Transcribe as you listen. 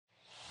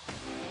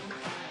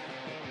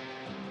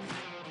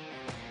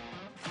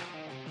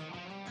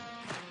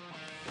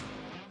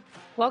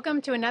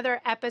Welcome to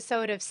another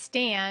episode of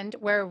Stand,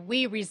 where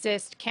we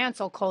resist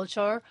cancel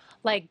culture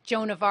like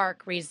Joan of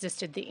Arc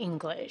resisted the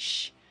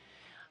English.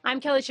 I'm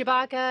Kelly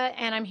Tshibaka,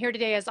 and I'm here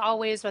today, as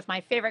always, with my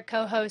favorite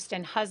co-host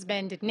and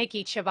husband,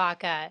 Nikki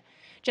Tshibaka.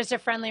 Just a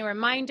friendly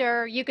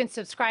reminder, you can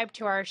subscribe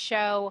to our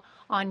show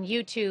on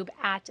YouTube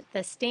at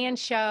The Stand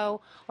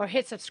Show, or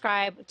hit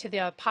subscribe to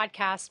the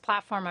podcast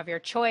platform of your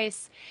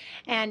choice.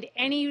 And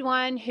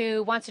anyone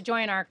who wants to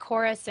join our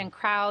chorus and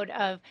crowd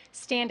of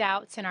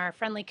standouts in our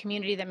friendly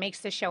community that makes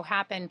this show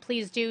happen,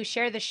 please do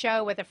share the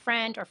show with a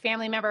friend or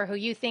family member who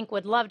you think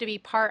would love to be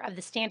part of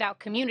the Standout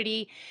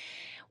community.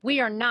 We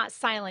are not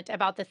silent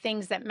about the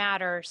things that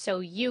matter,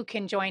 so you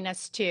can join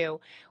us too.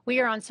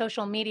 We are on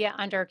social media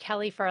under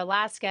Kelly for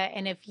Alaska,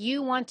 and if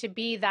you want to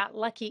be that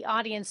lucky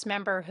audience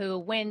member who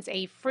wins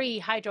a free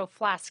Hydro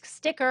Flask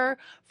sticker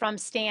from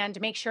Stand,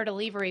 make sure to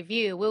leave a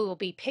review. We will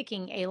be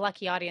picking a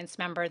lucky audience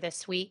member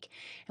this week,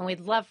 and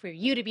we'd love for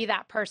you to be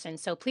that person,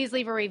 so please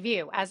leave a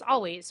review. As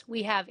always,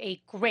 we have a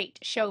great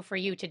show for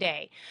you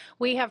today.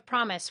 We have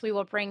promised we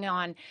will bring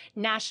on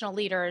national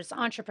leaders,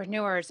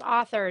 entrepreneurs,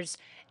 authors,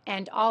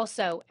 and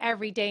also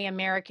everyday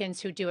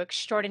Americans who do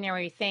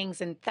extraordinary things.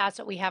 And that's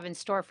what we have in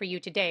store for you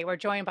today. We're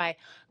joined by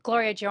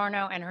Gloria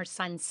Giorno and her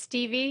son,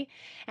 Stevie,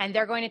 and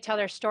they're going to tell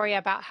their story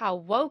about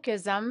how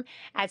wokeism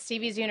at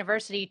Stevie's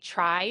university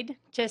tried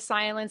to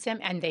silence him,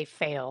 and they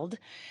failed.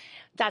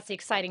 That's the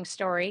exciting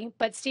story.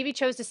 But Stevie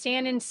chose to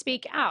stand and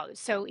speak out.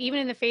 So even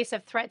in the face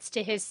of threats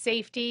to his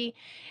safety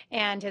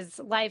and his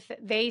life,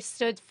 they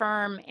stood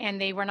firm and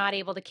they were not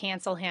able to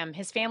cancel him.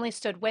 His family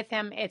stood with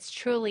him. It's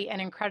truly an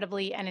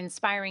incredibly and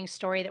inspiring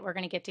story that we're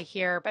going to get to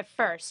hear. But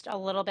first, a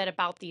little bit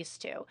about these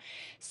two.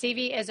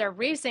 Stevie is a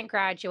recent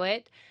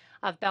graduate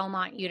of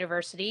Belmont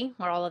University,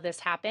 where all of this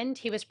happened.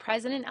 He was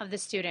president of the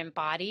student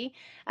body,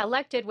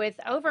 elected with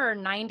over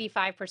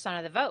 95%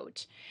 of the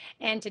vote.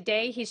 And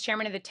today he's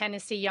chairman of the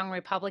Tennessee Young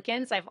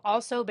Republicans. I've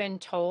also been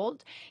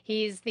told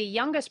he's the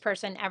youngest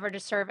person ever to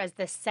serve as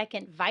the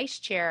second vice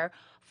chair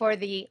for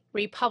the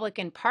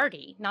Republican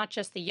Party, not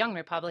just the Young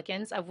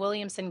Republicans, of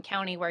Williamson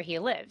County, where he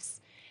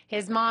lives.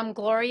 His mom,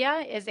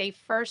 Gloria, is a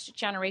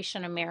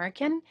first-generation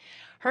American.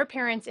 Her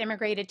parents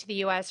immigrated to the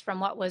U.S. from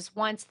what was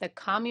once the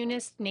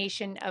communist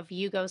nation of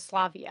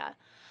Yugoslavia.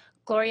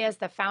 Gloria is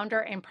the founder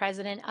and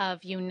president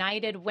of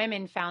United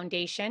Women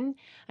Foundation,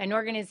 an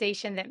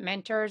organization that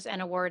mentors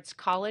and awards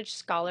college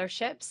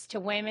scholarships to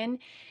women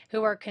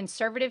who are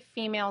conservative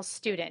female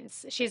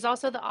students. She's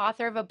also the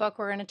author of a book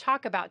we're going to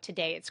talk about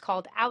today. It's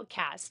called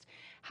Outcast: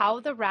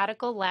 How the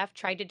Radical Left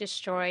Tried to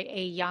Destroy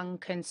a Young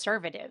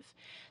Conservative.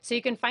 So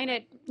you can find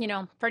it,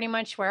 pretty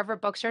much wherever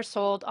books are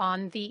sold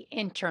on the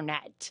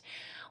internet.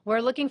 We're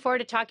looking forward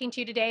to talking to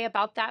you today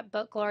about that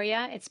book,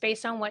 Gloria. It's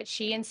based on what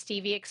she and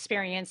Stevie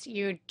experienced.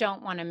 You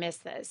don't want to miss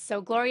this. So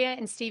Gloria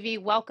and Stevie,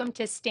 welcome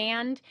to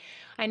Stand.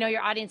 I know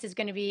your audience is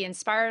going to be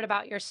inspired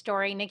about your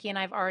story. Nikki and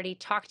I have already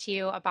talked to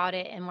you about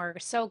it, and we're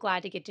so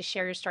glad to get to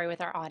share your story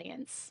with our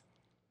audience.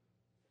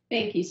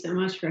 Thank you so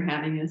much for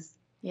having us.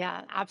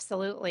 Yeah,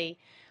 absolutely.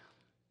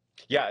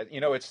 Yeah,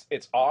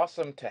 it's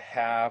awesome to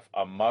have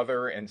a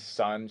mother and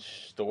son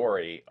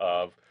story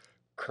of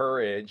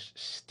courage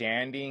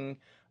standing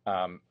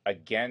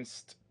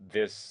against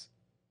this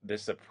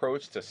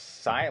approach to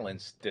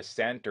silence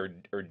dissent or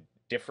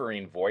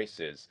differing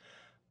voices.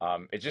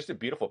 It's just a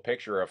beautiful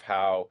picture of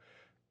how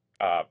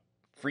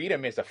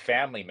freedom is a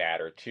family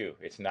matter too.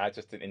 It's not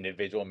just an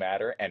individual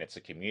matter, and it's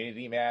a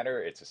community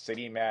matter, it's a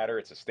city matter,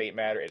 it's a state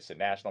matter, it's a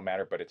national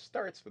matter, but it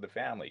starts with the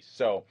family.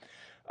 So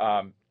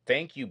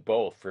thank you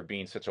both for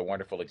being such a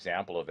wonderful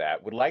example of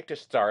that. Would like to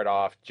start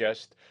off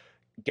just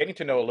getting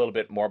to know a little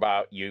bit more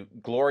about you.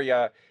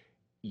 Gloria,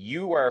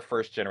 you are a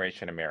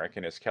first-generation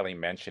American, as Kelly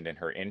mentioned in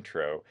her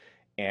intro,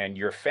 and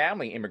your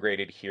family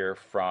immigrated here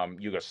from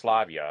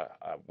Yugoslavia,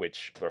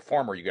 or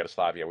former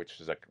Yugoslavia,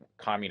 which is a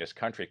communist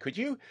country. Could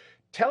you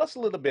tell us a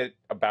little bit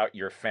about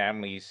your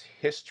family's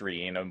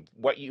history and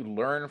what you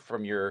learned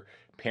from your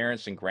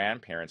parents and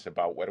grandparents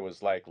about what it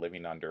was like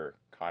living under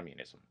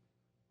communism?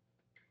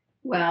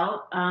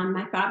 Well,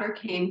 my father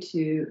came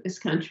to this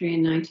country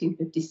in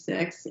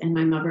 1956 and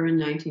my mother in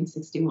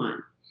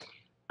 1961.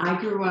 I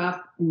grew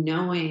up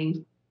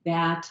knowing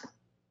that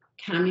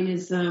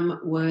communism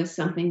was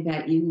something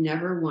that you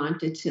never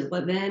wanted to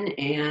live in,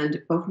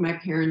 and both my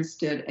parents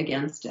stood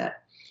against it.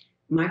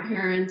 My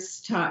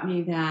parents taught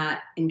me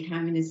that in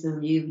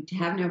communism, you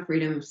have no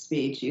freedom of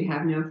speech, you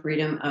have no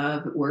freedom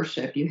of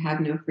worship, you have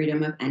no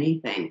freedom of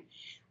anything.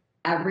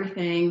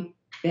 Everything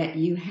that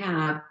you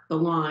have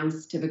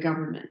belongs to the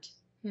government.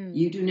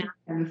 You do not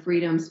have the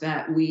freedoms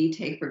that we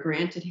take for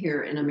granted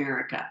here in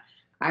America.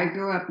 I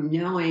grew up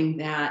knowing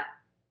that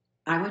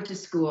I went to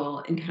school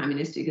in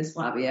communist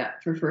Yugoslavia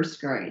for first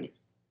grade,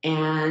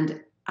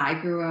 and I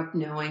grew up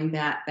knowing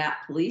that that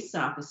police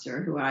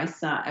officer who I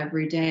saw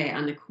every day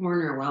on the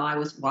corner while I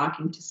was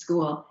walking to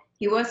school,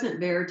 he wasn't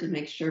there to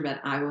make sure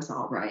that I was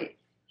all right.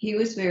 He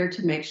was there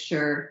to make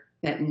sure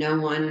that no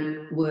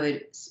one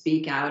would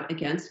speak out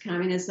against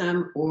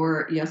communism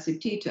or Josip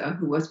Tito,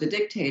 who was the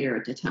dictator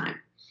at the time.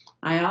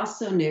 I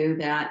also knew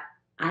that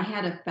I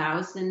had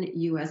 $1,000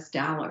 US.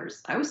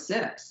 I was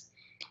 6.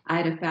 I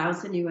had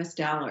 $1,000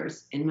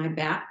 US in my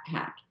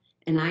backpack.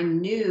 And I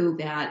knew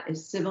that if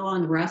civil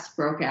unrest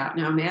broke out,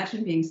 now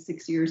imagine being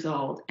 6 years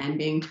old and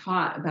being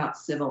taught about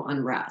civil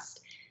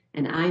unrest.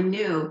 And I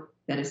knew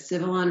that if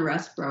civil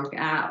unrest broke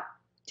out,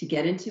 to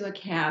get into a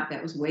cab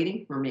that was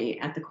waiting for me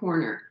at the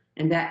corner,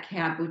 and that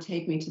cab would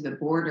take me to the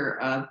border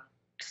of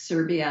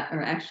Serbia,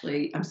 or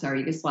actually, I'm sorry,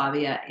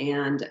 Yugoslavia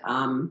and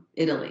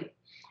Italy.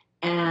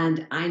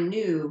 And I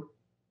knew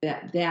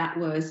that that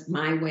was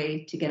my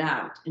way to get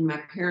out. And my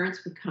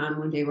parents would come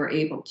when they were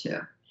able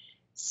to.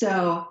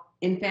 So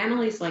in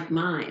families like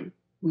mine,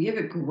 we have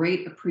a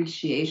great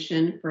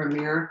appreciation for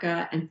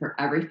America and for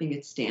everything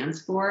it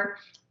stands for.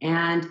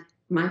 And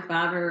my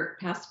father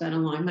passed that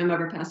along. My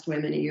mother passed away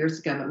many years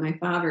ago, but my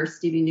father,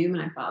 Stevie, knew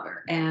my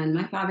father. And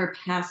my father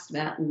passed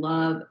that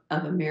love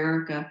of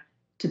America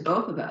to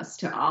both of us,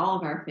 to all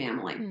of our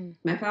family.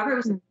 My father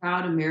was a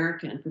proud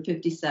American for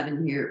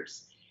 57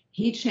 years.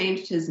 He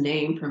changed his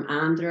name from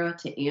Andra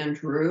to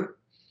Andrew.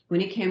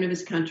 When he came to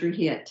this country,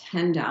 he had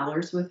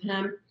 $10 with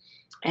him.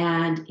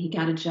 And he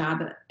got a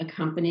job at a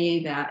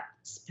company that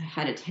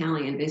had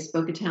Italian. They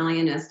spoke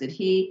Italian, as did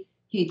he.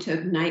 He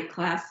took night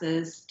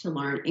classes to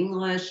learn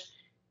English.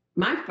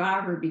 My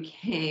father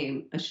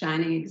became a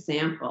shining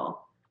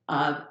example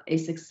of a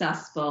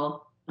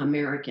successful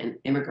American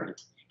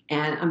immigrant.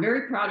 And I'm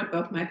very proud of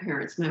both my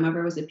parents. My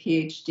mother was a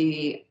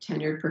PhD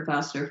tenured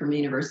professor from the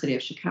University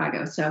of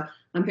Chicago. So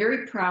I'm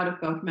very proud of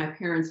both my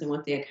parents and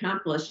what they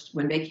accomplished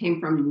when they came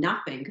from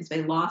nothing, because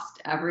they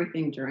lost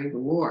everything during the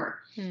war.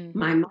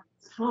 My mom's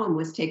home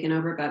was taken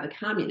over by the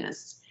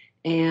communists,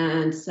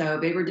 and so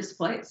they were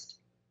displaced.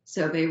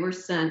 So they were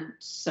sent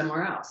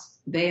somewhere else.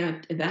 They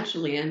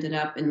eventually ended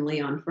up in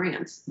Lyon,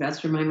 France.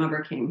 That's where my mother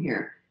came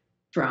here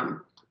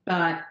from.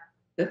 But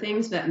the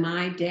things that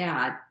my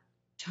dad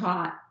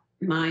taught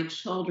my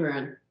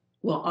children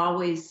will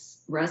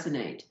always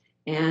resonate.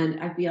 And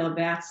I feel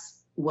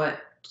that's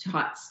what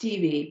taught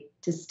Stevie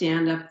to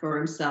stand up for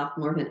himself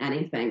more than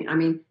anything. I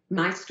mean,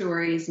 my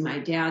stories, my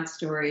dad's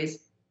stories,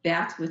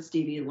 that's what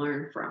Stevie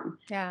learned from.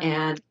 Yeah.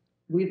 And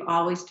we've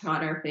always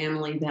taught our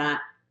family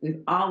that.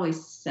 We've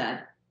always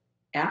said,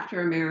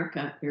 after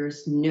America,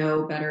 there's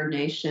no better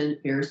nation.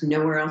 There's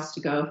nowhere else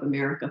to go if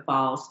America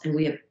falls. And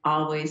we have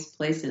always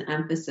placed an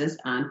emphasis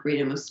on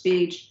freedom of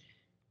speech,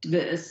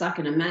 the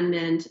Second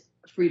Amendment,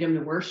 freedom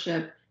to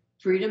worship,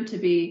 freedom to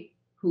be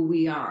who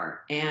we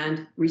are,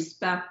 and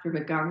respect for the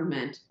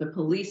government, the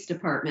police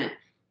department,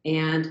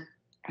 and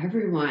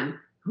everyone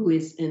who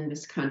is in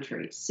this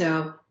country.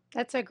 So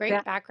that's a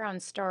great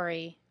background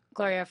story,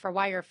 Gloria, for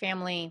why your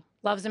family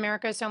loves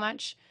America so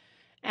much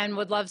and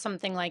would love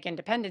something like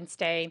Independence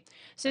Day.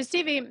 So,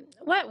 Stevie,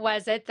 what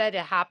was it that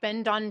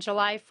happened on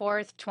July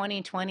 4th,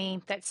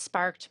 2020, that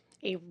sparked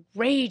a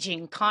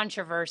raging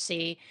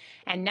controversy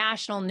and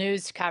national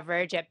news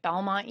coverage at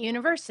Belmont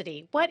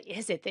University? What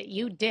is it that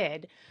you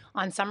did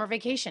on summer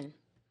vacation?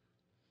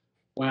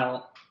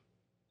 Well,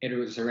 it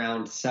was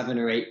around 7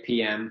 or 8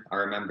 p.m. I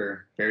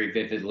remember very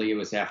vividly. It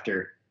was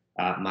after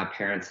my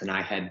parents and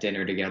I had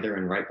dinner together,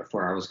 and right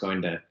before I was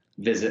going to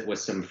visit with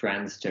some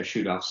friends to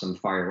shoot off some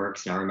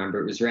fireworks. And I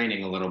remember it was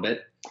raining a little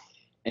bit,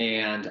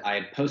 and I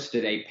had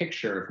posted a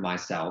picture of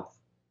myself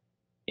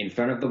in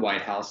front of the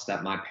White House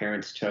that my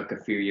parents took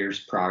a few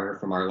years prior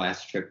from our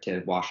last trip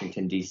to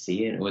Washington,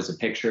 D.C. And it was a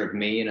picture of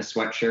me in a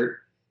sweatshirt.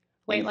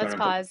 Wait, let's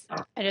pause.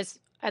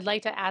 I'd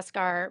like to ask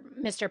our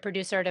Mr.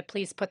 Producer to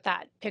please put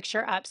that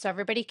picture up so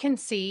everybody can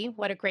see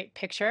what a great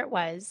picture it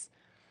was.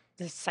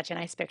 This is such a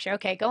nice picture.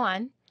 Okay, go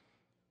on.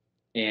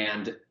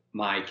 And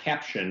my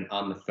caption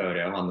on the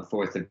photo on the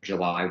 4th of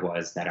July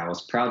was that I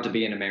was proud to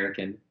be an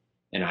American,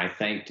 and I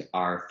thanked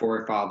our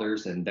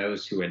forefathers and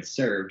those who had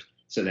served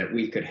so that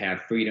we could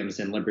have freedoms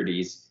and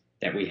liberties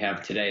that we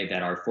have today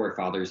that our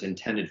forefathers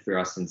intended for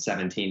us in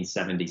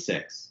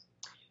 1776.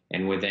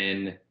 And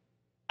within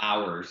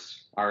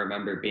hours, I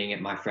remember being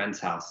at my friend's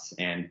house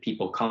and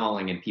people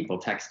calling and people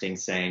texting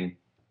saying,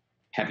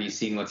 "Have you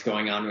seen what's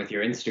going on with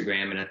your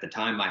Instagram?" And at the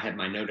time I had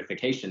my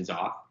notifications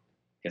off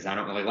because I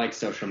don't really like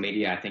social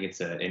media. I think it's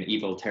an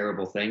evil,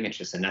 terrible thing. It's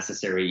just a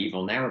necessary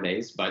evil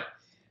nowadays. But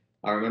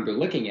I remember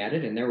looking at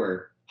it, and there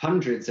were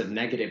hundreds of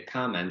negative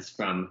comments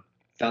from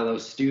fellow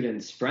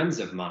students, friends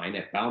of mine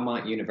at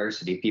Belmont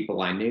University,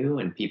 people I knew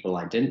and people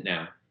I didn't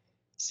know,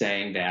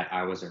 saying that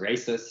I was a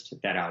racist,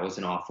 that I was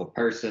an awful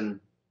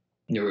person.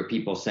 There were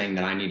people saying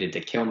that I needed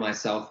to kill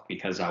myself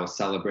because I was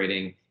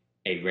celebrating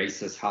a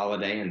racist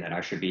holiday and that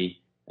I should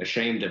be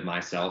ashamed of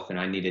myself and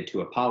I needed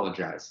to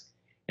apologize.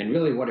 And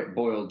really what it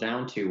boiled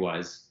down to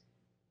was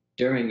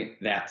during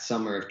that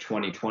summer of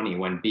 2020,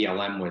 when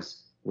BLM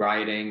was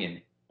rioting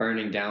and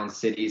burning down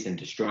cities and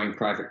destroying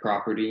private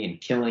property and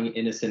killing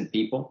innocent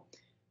people,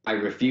 I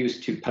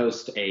refused to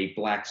post a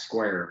black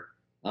square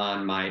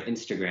on my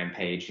Instagram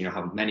page. You know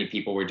how many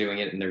people were doing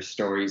it in their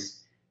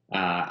stories.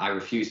 I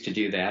refused to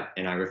do that,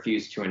 and I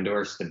refused to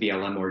endorse the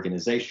BLM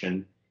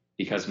organization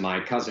because my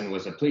cousin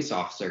was a police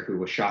officer who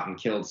was shot and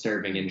killed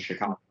serving in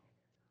Chicago.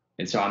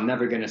 And so I'm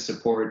never going to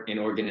support an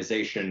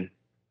organization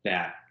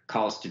that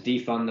calls to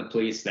defund the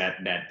police,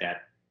 that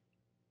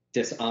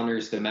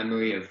dishonors the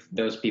memory of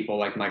those people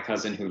like my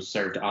cousin who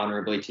served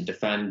honorably to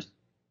defend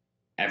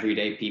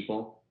everyday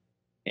people.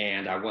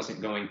 And I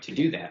wasn't going to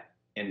do that.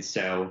 And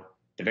so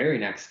the very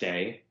next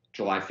day,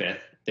 July 5th,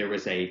 there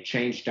was a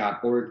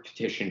change.org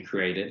petition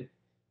created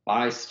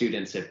by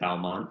students at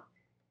Belmont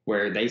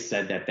where they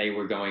said that they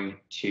were going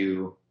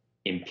to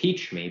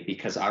impeach me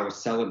because I was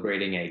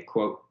celebrating a,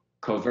 quote,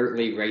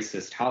 covertly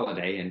racist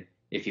holiday. And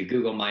if you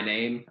Google my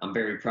name, I'm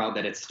very proud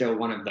that it's still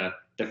one of the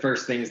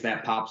first things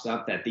that pops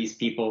up, that these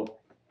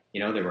people,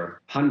 there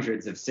were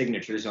hundreds of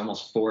signatures,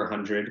 almost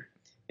 400,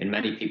 and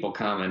many people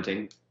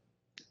commenting.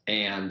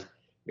 And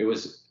it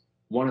was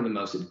one of the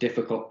most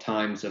difficult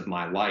times of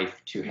my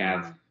life to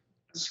have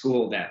a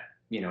school that,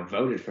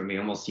 voted for me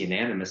almost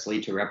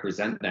unanimously to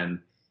represent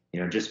them,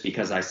 just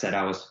because I said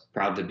I was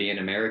proud to be an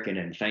American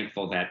and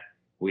thankful that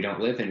we don't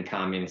live in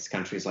communist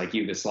countries like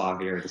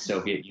Yugoslavia or the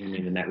Soviet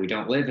Union, and that we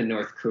don't live in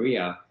North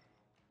Korea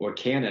or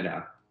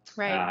Canada.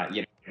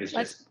 Right. It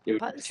was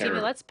Stevie,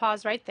 let's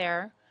pause right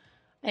there.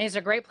 And it's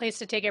a great place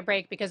to take a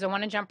break because I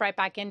want to jump right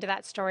back into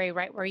that story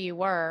right where you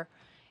were.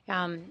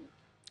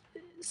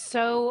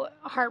 So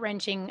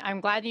heart-wrenching.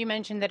 I'm glad you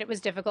mentioned that it was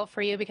difficult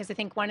for you, because I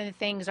think one of the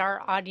things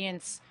our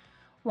audience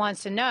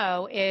wants to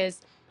know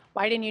is,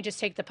 why didn't you just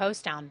take the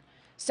post down?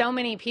 So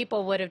many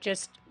people would have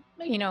just,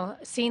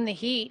 seen the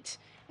heat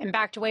and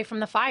backed away from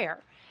the fire.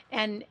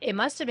 And it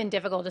must have been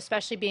difficult,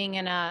 especially being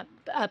in a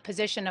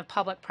position of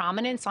public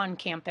prominence on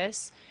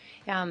campus.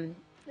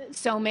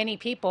 So many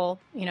people,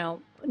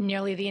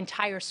 nearly the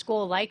entire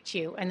school liked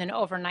you, and then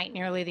overnight,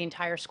 nearly the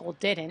entire school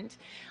didn't.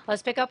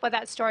 Let's pick up with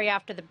that story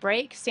after the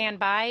break. Stand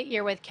by.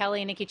 You're with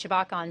Kelly and Nikki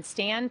Tshibaka on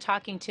Stand,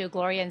 talking to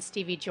Gloria and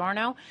Stevie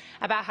Giorno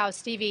about how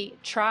Stevie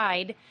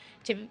tried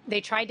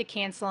to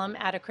cancel him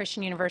at a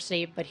Christian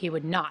university, but he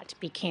would not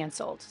be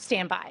canceled.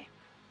 Stand by.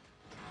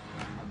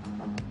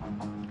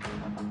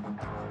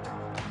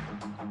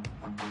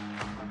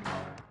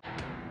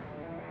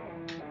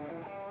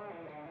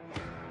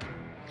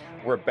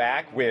 We're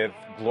back with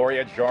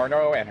Gloria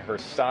Giorno and her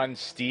son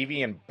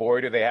Stevie, and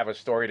boy, do they have a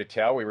story to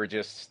tell. We were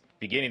just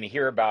beginning to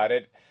hear about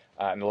it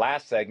in the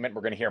last segment.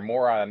 We're going to hear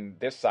more on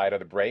this side of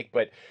the break.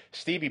 But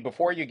Stevie,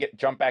 before you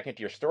jump back into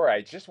your story,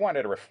 I just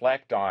wanted to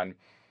reflect on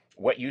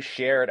what you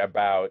shared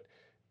about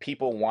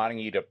people wanting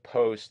you to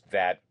post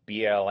that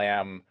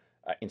BLM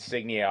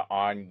insignia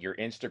on your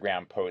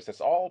Instagram post. That's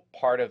all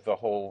part of the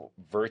whole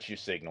virtue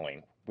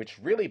signaling, which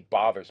really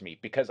bothers me,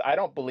 because I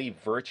don't believe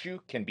virtue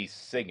can be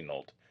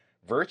signaled.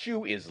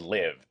 Virtue is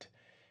lived.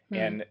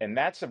 And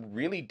that's a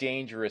really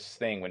dangerous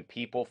thing when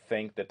people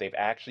think that they've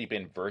actually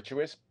been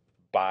virtuous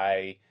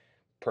by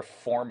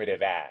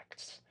performative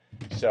acts.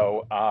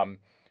 So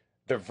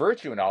the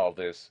virtue in all of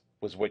this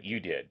was what you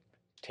did,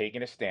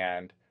 taking a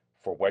stand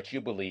for what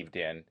you believed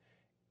in,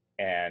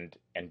 and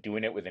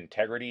doing it with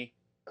integrity,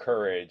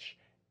 courage,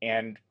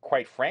 and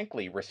quite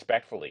frankly,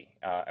 respectfully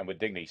and with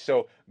dignity.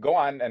 So go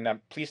on, and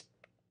please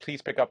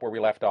pick up where we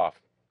left off.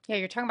 Yeah,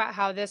 you're talking about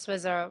how this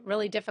was a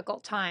really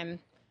difficult time,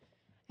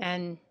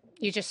 and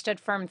you just stood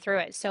firm through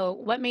it. So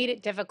what made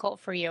it difficult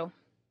for you?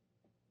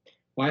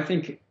 Well, I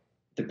think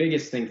the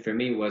biggest thing for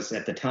me was,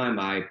 at the time,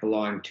 I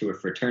belonged to a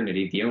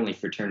fraternity, the only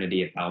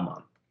fraternity at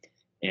Belmont.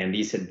 And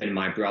these had been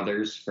my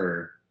brothers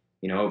for,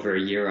 over a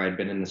year. I'd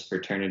been in this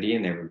fraternity,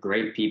 and they were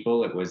great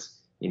people. It was,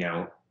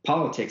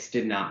 politics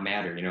did not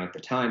matter. At the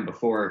time,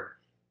 before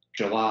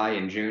July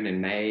and June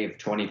and May of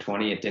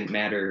 2020, it didn't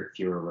matter if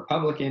you were a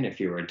Republican, if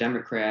you were a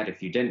Democrat,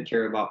 if you didn't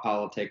care about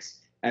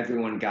politics.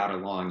 Everyone got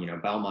along.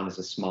 Belmont is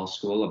a small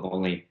school of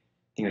only, I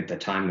think at the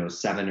time it was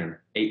 7,000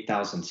 or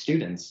 8,000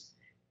 students.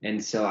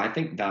 And so I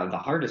think the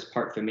hardest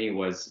part for me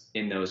was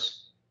in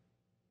those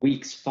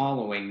weeks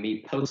following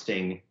me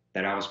posting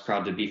that I was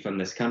proud to be from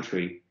this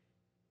country.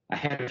 I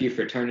had a few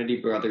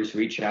fraternity brothers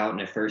reach out, and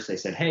at first they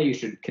said, hey, you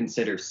should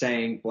consider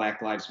saying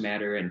Black Lives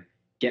Matter and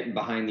getting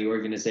behind the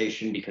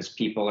organization, because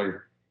people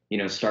are,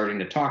 starting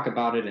to talk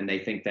about it, and they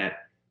think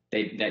that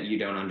you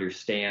don't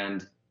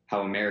understand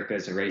how America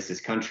is a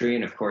racist country.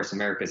 And of course,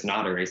 America is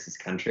not a racist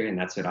country, and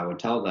that's what I would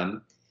tell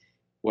them.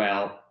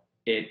 Well,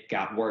 it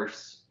got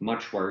worse,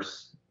 much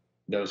worse,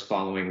 those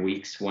following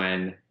weeks,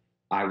 when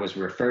I was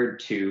referred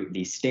to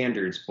the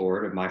standards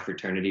board of my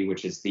fraternity,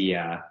 which is the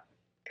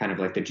kind of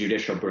like the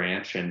judicial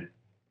branch, and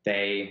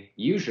they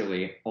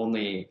usually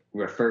only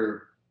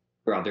refer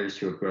brothers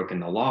who have broken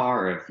the law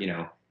or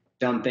have,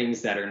 done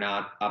things that are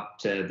not up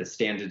to the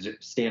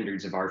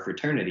standards of our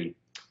fraternity.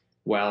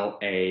 Well,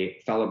 a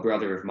fellow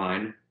brother of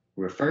mine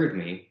referred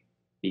me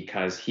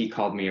because he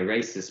called me a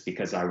racist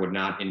because I would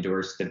not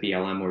endorse the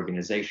BLM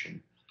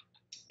organization.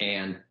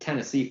 And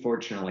Tennessee,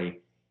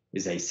 fortunately,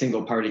 is a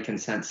single-party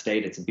consent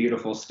state. It's a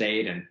beautiful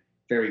state, and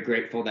very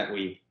grateful that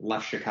we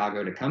left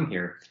Chicago to come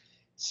here.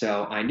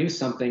 So I knew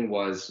something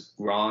was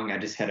wrong. I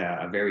just had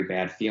a very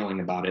bad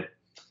feeling about it.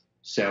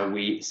 So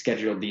we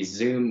scheduled these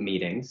Zoom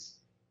meetings,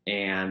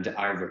 and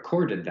I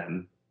recorded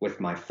them with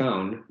my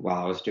phone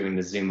while I was doing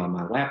the Zoom on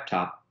my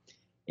laptop.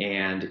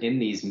 And in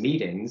these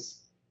meetings,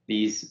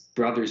 these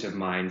brothers of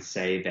mine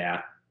say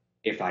that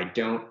if I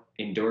don't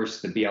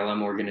endorse the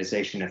BLM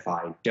organization, if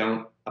I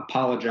don't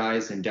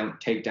apologize and don't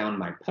take down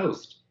my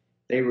post,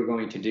 they were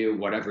going to do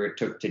whatever it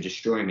took to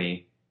destroy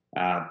me,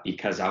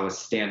 because I was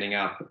standing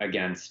up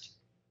against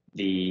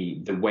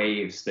the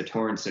waves, the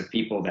torrents of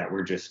people that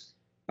were just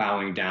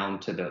bowing down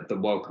to the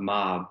woke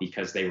mob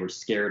because they were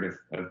scared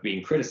of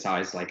being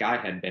criticized like I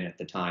had been at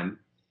the time.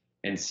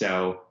 And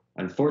so,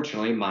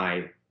 unfortunately,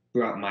 my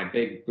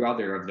big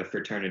brother of the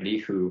fraternity,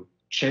 who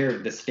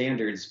chaired the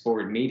standards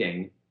board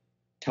meeting,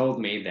 told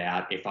me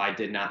that if I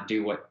did not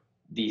do what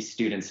these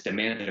students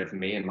demanded of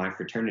me and my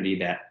fraternity,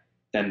 that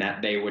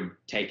they would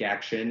take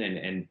action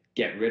and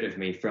get rid of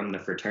me from the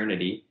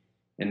fraternity.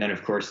 And then,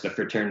 of course, the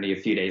fraternity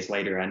a few days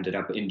later ended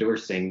up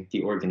endorsing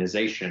the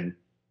organization,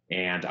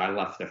 and I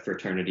left the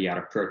fraternity out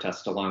of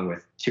protest along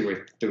with 2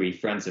 or 3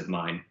 friends of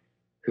mine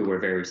who were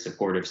very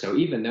supportive. So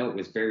even though it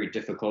was very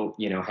difficult,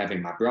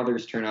 having my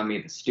brothers turn on me,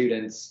 the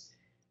students,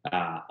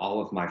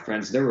 all of my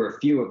friends, there were a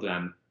few of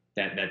them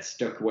that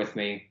stuck with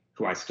me,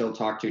 who I still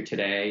talk to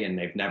today, and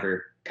they've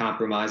never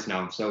compromised. And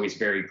I'm always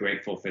very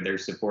grateful for their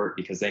support,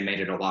 because they made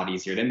it a lot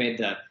easier. They made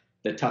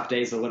the tough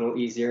days a little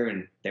easier,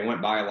 and they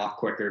went by a lot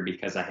quicker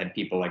because I had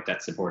people like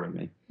that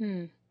supporting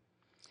me.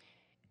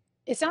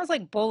 It sounds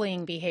like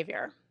bullying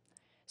behavior.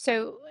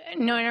 So,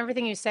 knowing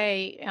everything you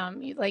say,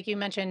 like you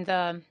mentioned,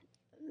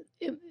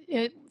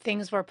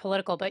 things were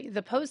political, but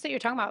the post that you're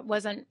talking about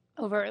wasn't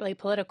overtly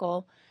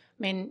political.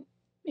 I mean,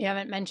 you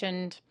haven't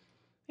mentioned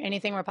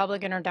anything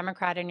Republican or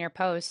Democrat in your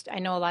post. I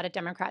know a lot of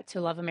Democrats who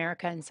love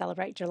America and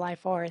celebrate July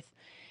 4th.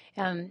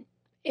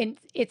 And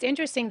it's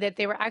interesting that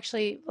they were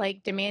actually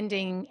like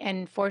demanding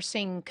and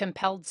forcing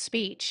compelled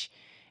speech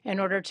in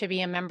order to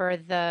be a member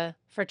of the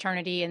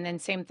fraternity. And then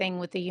same thing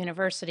with the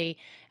university.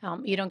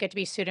 You don't get to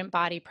be student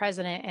body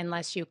president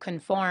unless you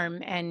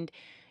conform, and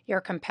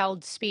your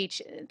compelled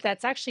speech,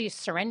 that's actually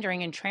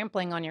surrendering and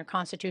trampling on your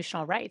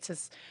constitutional rights.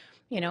 It's,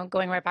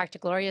 going right back to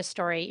Gloria's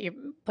story, you're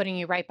putting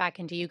you right back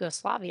into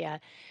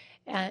Yugoslavia.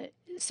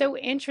 So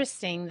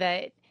interesting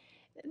that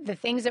the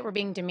things that were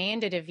being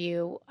demanded of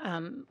you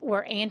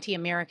were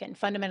anti-American,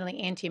 fundamentally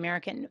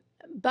anti-American,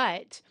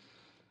 but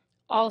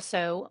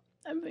also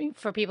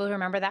for people who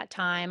remember that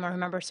time or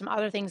remember some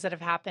other things that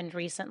have happened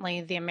recently,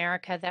 the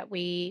America that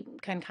we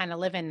can kind of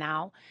live in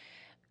now.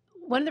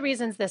 One of the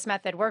reasons this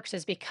method works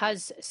is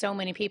because so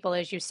many people,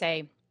 as you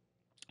say,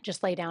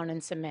 just lay down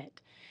and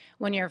submit.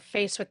 When you're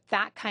faced with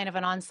that kind of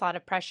an onslaught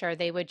of pressure,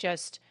 they would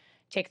just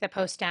take the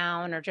post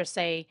down or just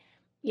say,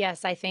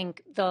 yes, I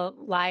think the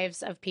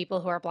lives of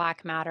people who are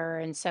Black matter.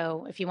 And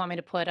so if you want me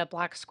to put a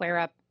black square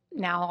up,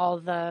 now all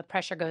the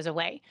pressure goes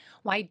away.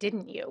 Why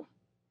didn't you?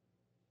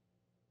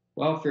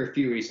 Well, for a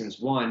few reasons.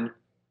 One,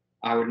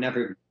 I would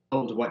never be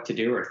told what to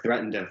do or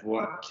threatened of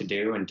what to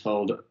do and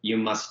told you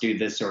must do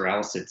this or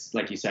else. It's,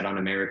 like you said,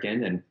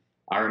 un-American. And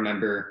I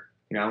remember,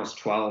 I was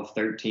 12,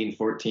 13,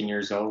 14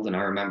 years old, and I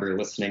remember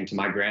listening to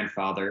my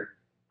grandfather,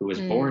 who was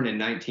born in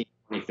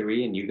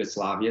 1923 in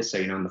Yugoslavia. So,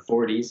 in the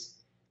 40s,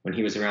 when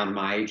he was around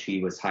my age,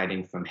 he was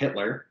hiding from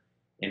Hitler.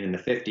 And in the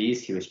 50s,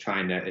 he was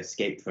trying to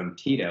escape from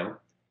Tito.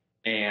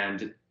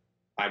 And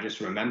I just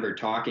remember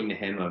talking to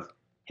him of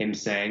him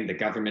saying, the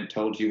government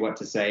told you what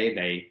to say.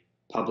 They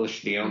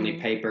published the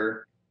only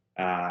paper.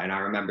 And I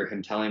remember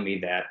him telling me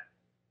that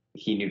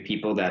he knew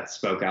people that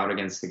spoke out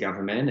against the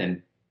government,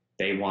 and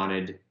they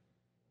wanted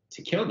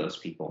to kill those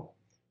people.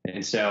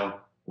 And so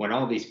when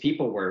all these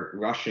people were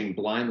rushing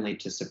blindly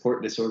to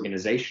support this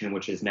organization,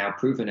 which has now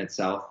proven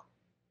itself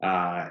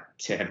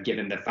to have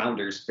given the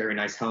founders very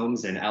nice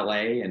homes in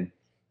LA and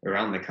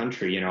around the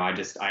country,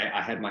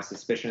 I had my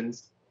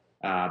suspicions.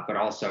 But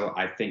also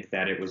I think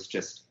that it was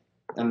just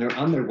on their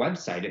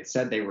website, it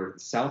said they were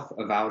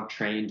self-avowed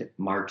trained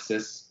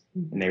Marxists,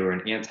 and they were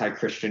an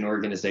anti-Christian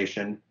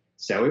organization.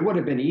 So it would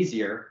have been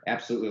easier,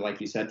 absolutely, like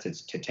you said,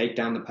 to take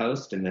down the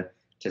post and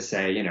to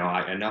say,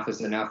 enough is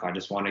enough. I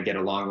just want to get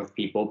along with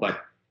people.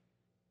 But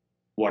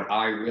what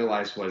I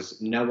realized was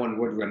no one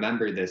would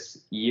remember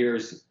this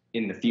years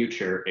in the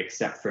future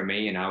except for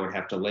me, and I would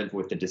have to live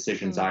with the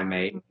decisions I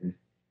made. And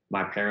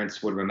my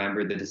parents would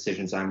remember the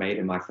decisions I made,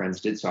 and my friends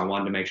did. So I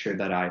wanted to make sure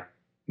that I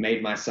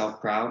made myself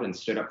proud and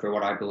stood up for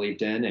what I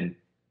believed in, and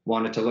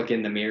wanted to look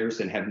in the mirrors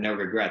and have no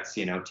regrets,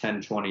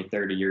 10, 20,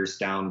 30 years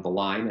down the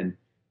line. And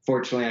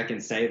fortunately, I can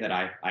say that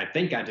I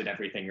think I did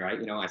everything right.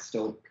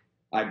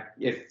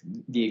 If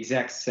the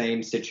exact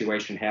same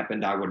situation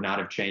happened, I would not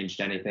have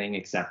changed anything,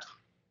 except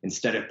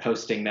instead of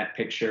posting that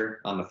picture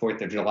on the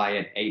 4th of July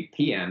at 8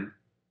 p.m.,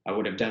 I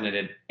would have done it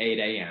at 8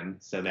 a.m.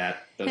 so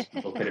that those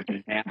people could have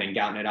been napped and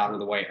gotten it out of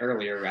the way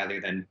earlier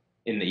rather than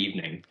in the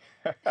evening.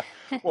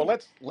 Well,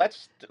 let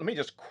me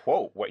just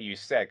quote what you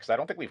said, because I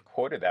don't think we've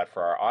quoted that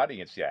for our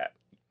audience yet.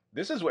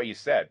 This is what you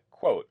said,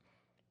 quote,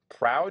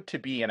 "Proud to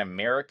be an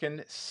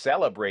American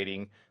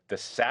celebrating the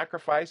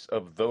sacrifice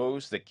of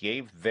those that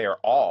gave their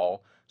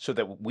all so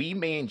that we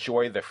may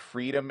enjoy the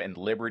freedom and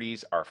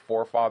liberties our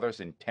forefathers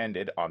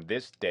intended on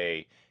this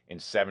day in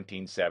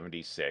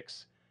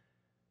 1776.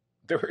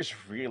 There is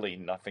really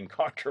nothing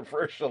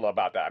controversial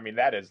about that. I mean,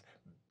 that is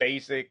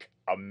basic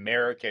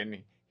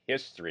American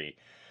history.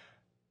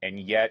 and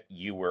yet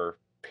you were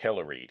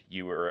pilloried,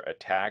 you were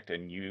attacked,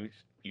 and you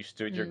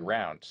stood your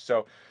ground.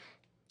 So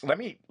let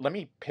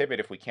me pivot,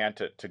 if we can,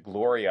 to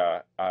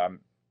Gloria.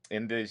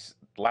 In these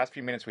last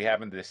few minutes we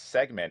have in this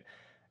segment,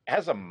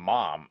 as a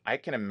mom, I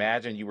can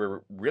imagine you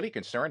were really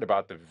concerned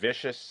about the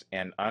vicious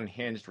and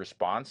unhinged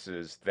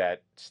responses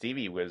that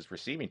Stevie was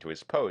receiving to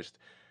his post.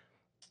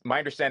 My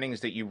understanding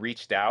is that you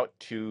reached out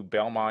to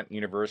Belmont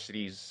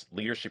University's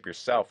leadership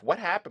yourself. What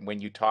happened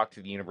when you talked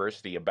to the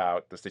university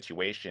about the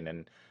situation,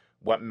 and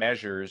what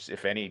measures,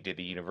 if any, did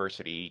the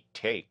university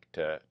take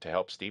to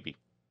help Stevie?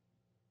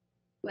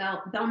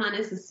 Well, Belmont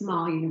is a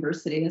small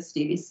university, as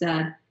Stevie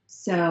said.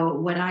 So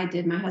what I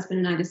did, my husband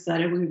and I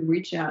decided we would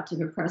reach out to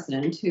the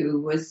president, who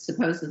was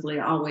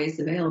supposedly always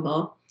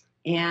available.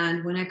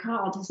 And when I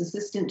called, his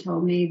assistant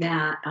told me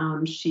that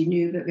she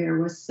knew that there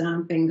was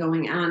something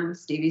going on with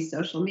Stevie's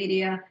social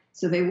media.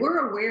 So they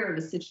were aware of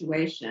the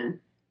situation,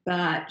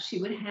 but she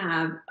would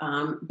have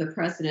the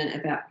president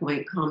at that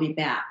point call me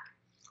back.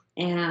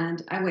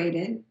 And I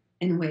waited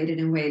and waited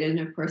and waited. And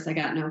of course, I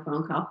got no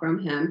phone call from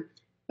him.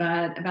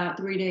 But about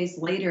 3 days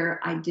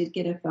later, I did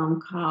get a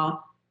phone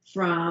call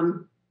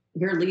from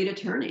their lead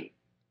attorney,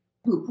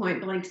 who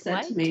point blank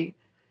said to me,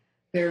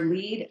 their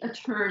lead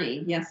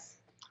attorney, yes,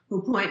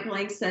 who point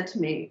blank said to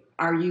me,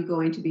 "Are you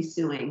going to be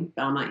suing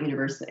Belmont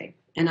University?"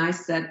 And I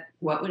said,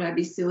 "What would I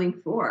be suing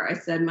for?" I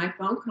said, "My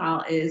phone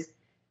call is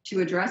to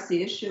address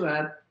the issue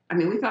of, I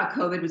mean, we thought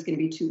COVID was going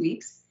to be 2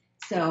 weeks.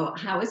 So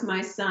how is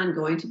my son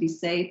going to be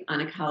safe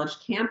on a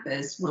college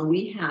campus when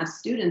we have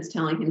students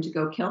telling him to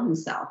go kill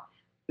himself?"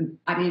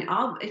 I mean,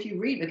 if you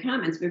read the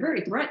comments, they're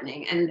very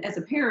threatening. And as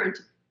a parent,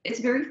 it's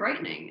very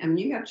frightening. I mean,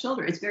 you have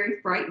children. It's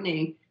very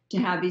frightening to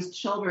have these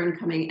children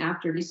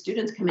these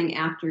students coming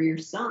after your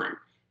son.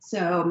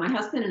 So my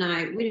husband and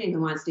I, we didn't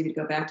even want Stevie to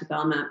go back to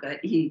Belmont, but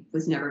he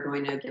was never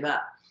going to give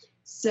up.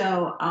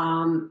 So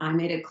I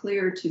made it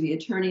clear to the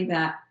attorney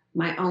that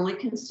my only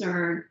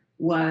concern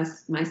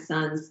was my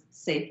son's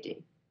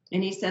safety.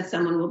 And he said,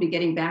 "Someone will be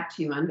getting back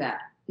to you on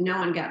that." No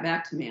one got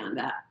back to me on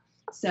that.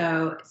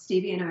 So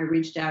Stevie and I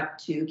reached out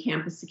to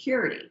campus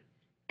security,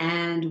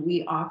 and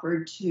we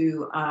offered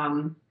to,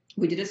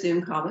 we did a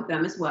Zoom call with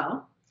them as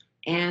well.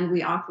 And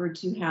we offered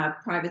to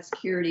have private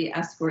security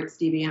escort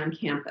Stevie on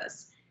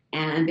campus.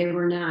 And they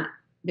were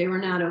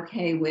not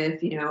okay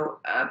with,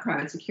 a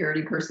private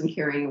security person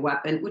carrying a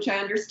weapon, which I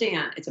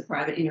understand. It's a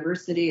private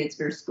university, it's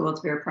their school,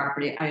 it's their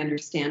property. I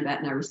understand that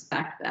and I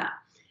respect that.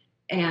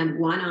 And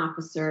one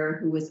officer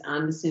who was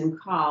on the Zoom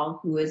call,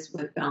 who is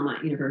with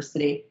Belmont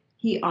University,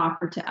 he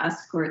offered to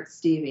escort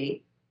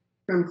Stevie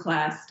from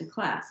class to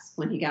class.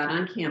 When he got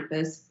on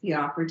campus, he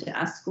offered to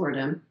escort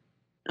him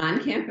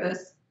on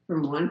campus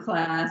from one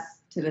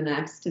class to the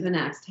next to the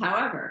next.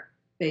 However,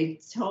 they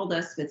told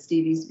us that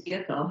Stevie's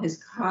vehicle,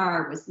 his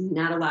car, was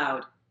not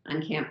allowed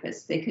on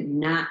campus. They could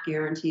not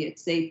guarantee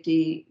its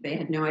safety. They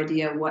had no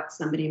idea what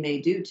somebody may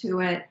do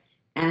to it.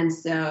 And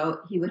so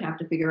he would have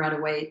to figure out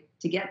a way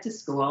to get to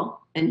school.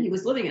 And he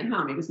was living at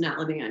home. He was not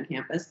living on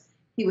campus.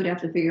 He would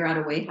have to figure out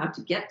a way how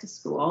to get to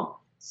school.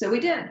 So we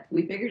did.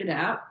 We figured it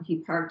out. He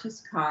parked his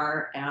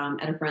car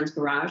at a friend's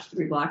garage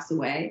 3 blocks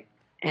away,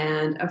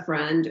 and a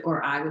friend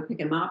or I would pick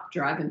him up,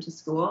 drive him to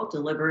school,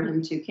 deliver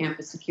him to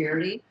campus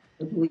security.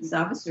 The police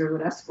officer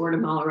would escort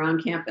him all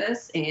around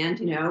campus, and,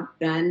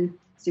 then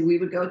we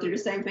would go through the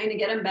same thing to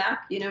get him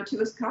back, to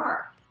his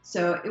car.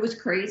 So it was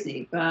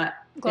crazy, but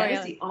Gloria, that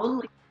is the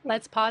only...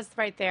 Let's pause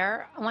right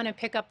there. I want to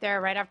pick up there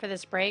right after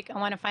this break. I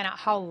want to find out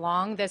how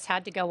long this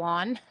had to go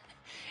on.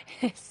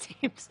 It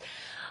seems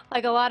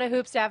like a lot of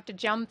hoops to have to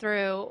jump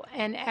through,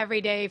 and every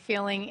day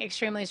feeling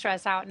extremely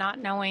stressed out, not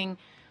knowing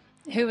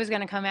who was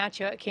going to come at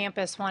you at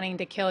campus wanting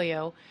to kill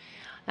you.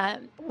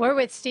 We're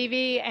with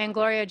Stevie and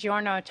Gloria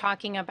Giorno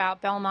talking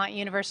about Belmont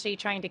University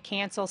trying to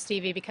cancel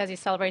Stevie because he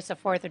celebrates the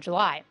 4th of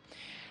July.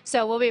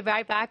 So we'll be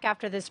right back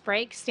after this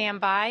break. Stand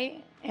by,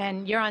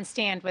 and you're on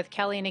Stand with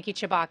Kelly and Nikki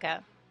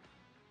Tshibaka.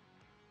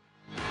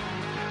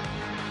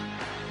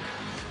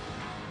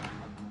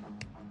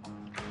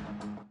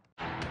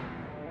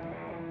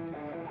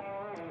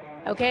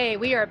 Okay,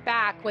 we are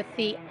back with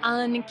the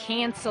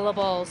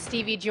Uncancellables,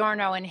 Stevie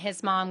Giorno and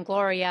his mom,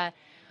 Gloria.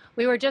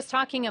 We were just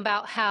talking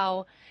about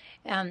how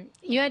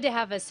you had to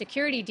have a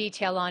security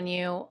detail on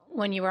you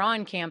when you were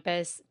on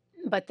campus,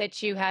 but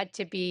that you had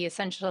to be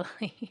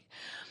essentially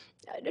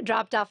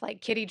dropped off like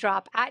kitty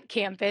drop at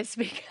campus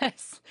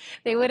because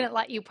they wouldn't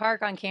let you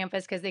park on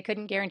campus because they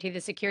couldn't guarantee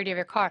the security of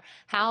your car.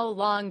 How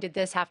long did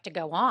this have to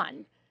go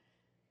on?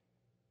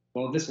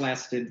 Well, this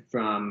lasted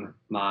from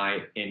my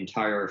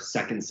entire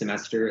second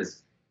semester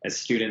as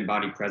student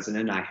body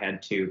president. I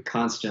had to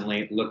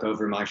constantly look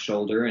over my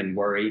shoulder and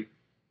worry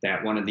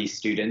that one of these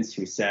students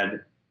who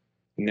said,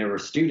 and there were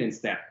students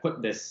that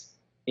put this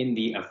in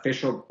the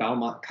official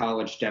Belmont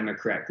College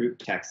Democrat group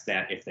text,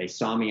 that if they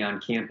saw me on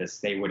campus,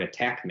 they would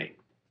attack me.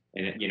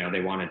 And,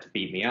 they wanted to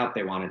beat me up.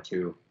 They wanted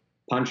to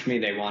punch me.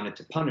 They wanted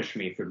to punish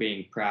me for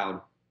being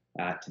proud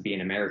to be an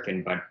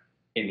American. But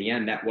in the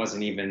end, that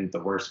wasn't even the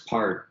worst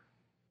part.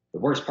 The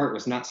worst part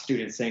was not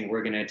students saying,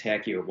 "We're going to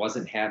attack you." It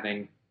wasn't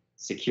having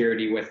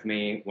security with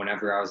me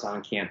whenever I was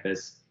on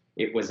campus.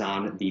 It was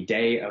on the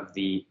day of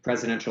the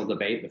presidential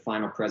debate, the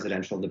final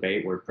presidential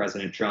debate, where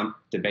President Trump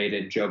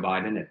debated Joe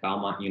Biden at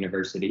Belmont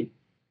University.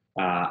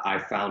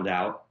 I found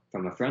out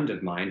from a friend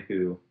of mine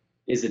who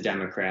is a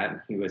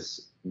Democrat. He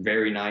was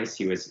very nice.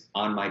 He was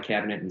on my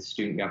cabinet in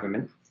student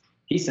government.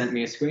 He sent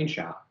me a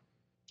screenshot,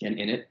 and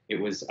in it, it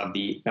was of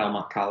the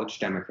Belmont College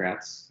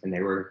Democrats, and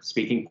they were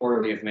speaking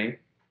poorly of me.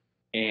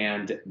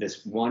 And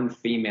this one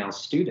female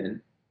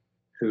student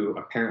who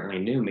apparently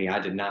knew me, I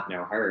did not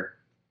know her,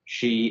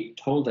 she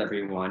told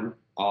everyone,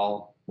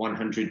 all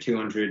 100,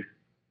 200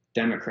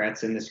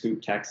 Democrats in this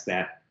group text,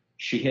 that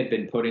she had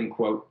been putting,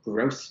 quote,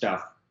 gross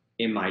stuff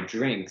in my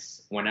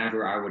drinks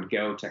whenever I would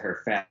go to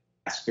her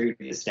fast food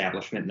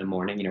establishment in the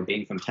morning. You know,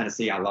 being from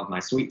Tennessee, I love my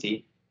sweet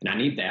tea, and I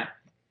need that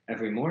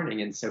every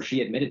morning. And so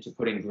she admitted to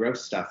putting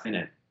gross stuff in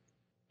it.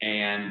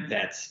 And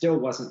that still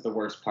wasn't the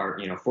worst part.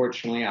 You know,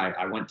 fortunately,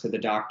 I went to the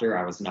doctor.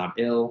 I was not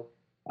ill.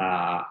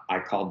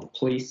 I called the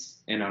police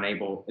and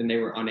they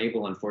were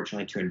unable,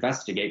 unfortunately, to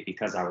investigate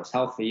because I was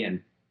healthy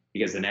and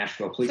because the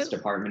Nashville Police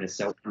Department is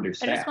so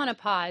understaffed. I just want to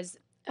pause.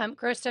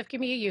 Gross stuff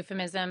can be a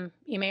euphemism.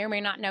 You may or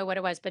may not know what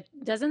it was, but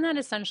doesn't that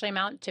essentially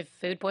amount to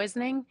food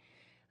poisoning?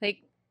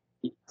 Like,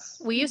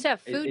 yes. We used to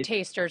have food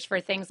tasters for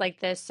things like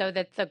this so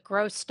that the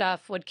gross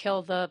stuff would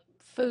kill the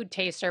food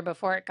taster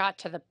before it got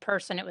to the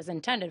person it was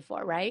intended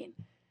for, right?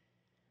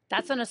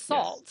 That's an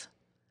assault.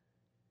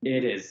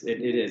 Yes.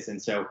 It is.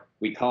 And so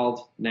we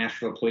called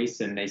Nashville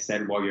Police and they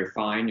said, well, you're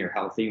fine, you're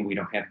healthy, and we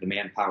don't have the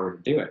manpower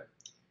to do it.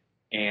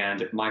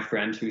 And my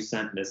friend who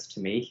sent this to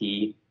me,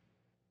 he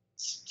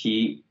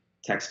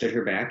texted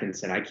her back and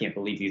said, I can't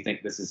believe you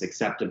think this is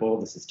acceptable.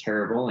 This is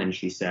terrible. And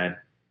she said,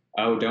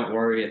 oh, don't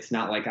worry. It's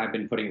not like I've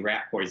been putting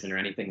rat poison or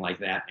anything like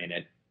that in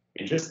it.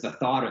 And just the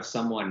thought of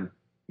someone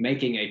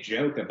making a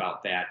joke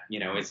about that, you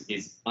know,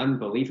 is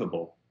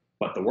unbelievable.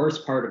 But the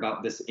worst part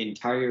about this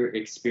entire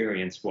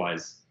experience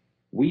was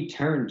we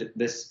turned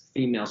this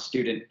female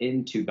student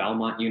into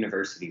Belmont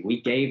University.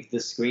 We gave the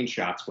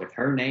screenshots with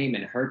her name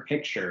and her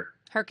picture.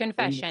 Her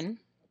confession.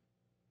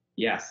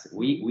 Yes,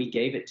 we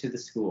gave it to the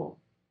school.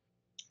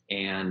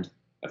 And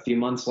a few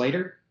months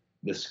later,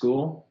 the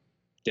school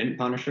didn't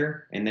punish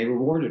her, and they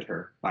rewarded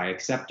her by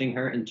accepting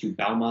her into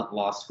Belmont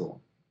Law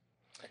School.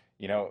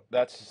 You know,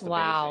 that's just amazing.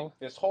 Wow.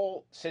 This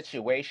whole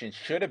situation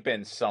should have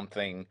been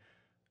something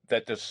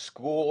that the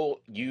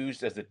school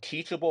used as a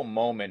teachable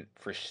moment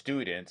for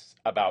students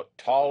about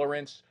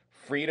tolerance,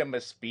 freedom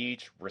of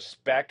speech,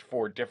 respect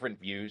for different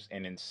views,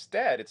 and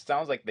instead it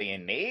sounds like they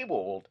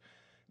enabled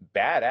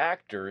bad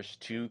actors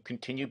to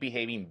continue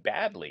behaving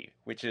badly,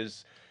 which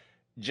is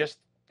just,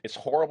 it's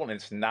horrible, and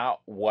it's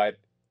not what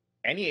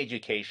any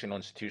educational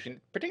institution,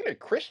 particularly a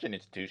Christian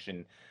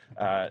institution,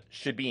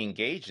 should be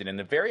engaged in. And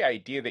the very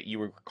idea that you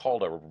were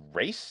called a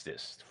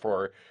racist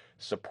for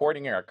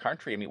supporting our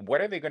country, I mean,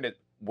 what are they going to,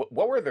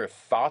 what were their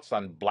thoughts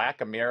on Black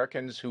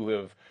Americans who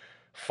have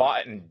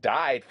fought and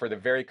died for the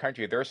very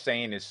country they're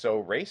saying is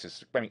so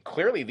racist? I mean,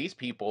 clearly these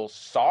people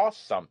saw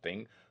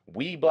something.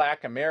 We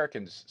Black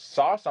Americans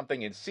saw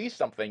something and see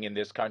something in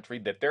this country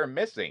that they're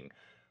missing,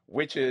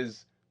 which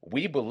is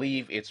we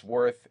believe it's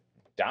worth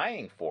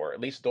dying for.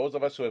 At least those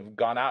of us who have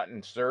gone out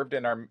and served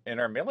in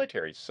our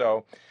military.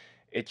 So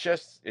it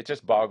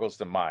just boggles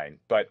the mind.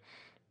 But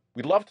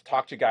we'd love to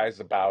talk to you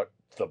guys about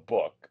the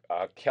book.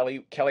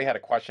 Kelly had a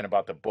question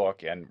about the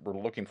book, and we're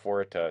looking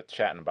forward to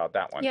chatting about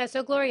that one. Yeah.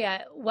 So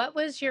Gloria, what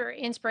was your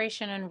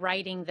inspiration in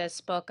writing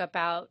this book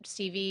about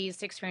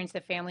Stevie's experience,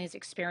 the family's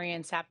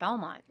experience at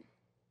Belmont?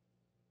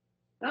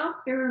 Well,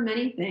 there were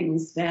many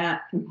things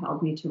that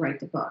compelled me to write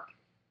the book.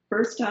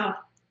 First off,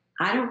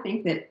 I don't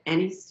think that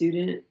any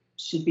student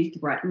should be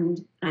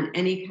threatened on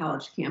any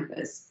college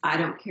campus. I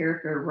don't care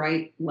if they're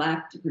right,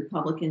 left,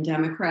 Republican,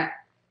 Democrat.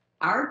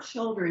 Our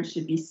children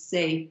should be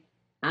safe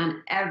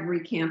on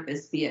every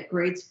campus, be it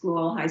grade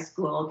school, high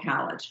school,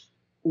 college.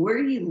 Where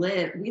you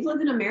live, we live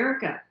in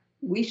America.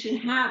 We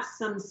should have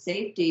some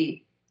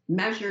safety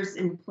measures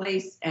in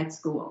place at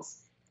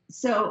schools.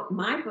 So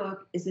my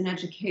book is an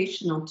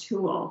educational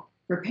tool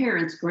for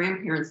parents,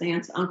 grandparents,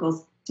 aunts,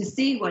 uncles to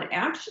see what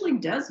actually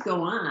does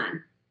go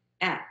on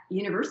at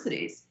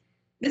universities.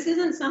 This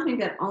isn't something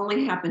that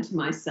only happened to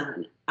my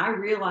son. I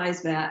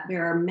realize that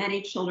there are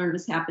many children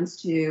this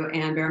happens to,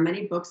 and there are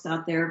many books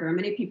out there. There are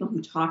many people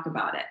who talk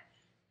about it.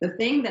 The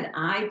thing that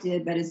I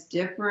did that is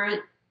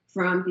different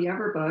from the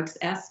other books,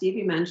 as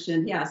Stevie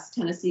mentioned, yes,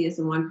 Tennessee is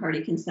a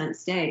one-party consent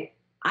state.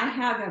 I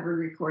have every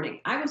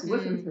recording. I was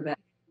with him for that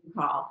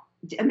call.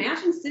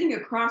 Imagine sitting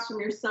across from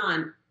your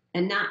son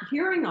and not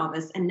hearing all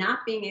this and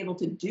not being able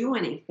to do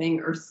anything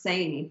or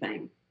say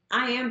anything.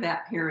 I am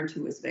that parent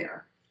who was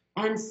there.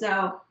 And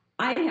so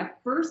I have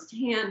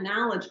firsthand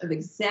knowledge of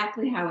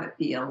exactly how it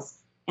feels,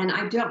 and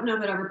I don't know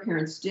what other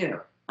parents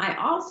do. I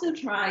also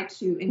try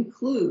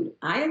to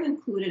I have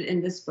included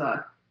in this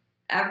book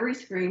every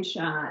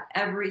screenshot,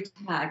 every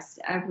text,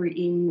 every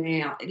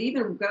email. It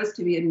even goes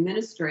to the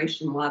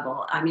administration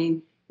level. I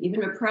mean,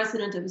 even a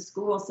president of a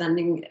school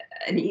sending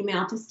an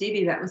email to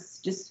Stevie that was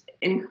just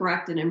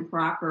incorrect and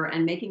improper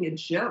and making a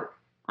joke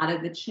out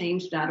of the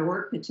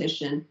change.org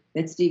petition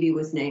that Stevie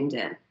was named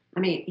in. I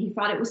mean, he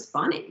thought it was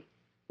funny,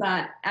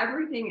 but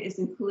everything is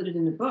included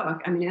in the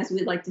book. I mean, as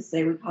we like to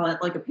say, we call it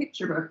like a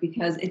picture book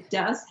because it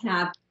does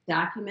have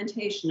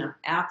documentation of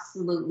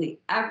absolutely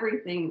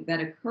everything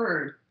that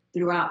occurred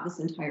throughout this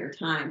entire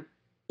time.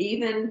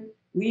 We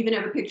even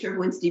have a picture of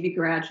when Stevie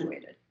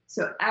graduated.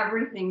 So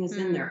everything is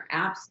in there,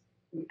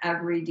 absolutely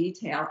every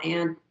detail,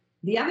 and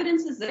the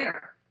evidence is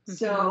there.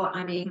 So,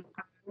 I mean,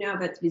 I know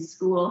that the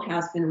school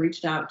has been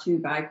reached out to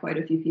by quite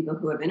a few people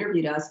who have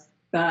interviewed us,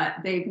 but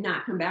they've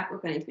not come back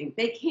with anything.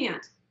 They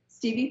can't.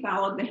 Stevie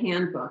followed the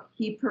handbook.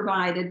 He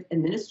provided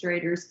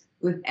administrators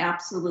with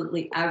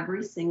absolutely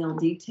every single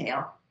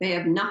detail. They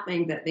have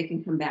nothing that they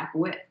can come back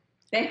with.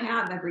 They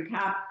have every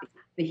copy,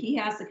 but he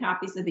has the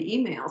copies of the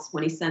emails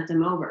when he sent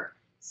them over.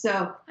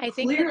 So I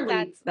think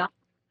clearly,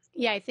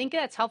 I think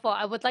that's helpful.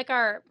 I would like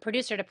our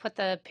producer to put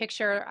the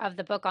picture of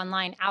the book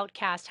online,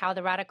 Outcast, How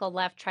the Radical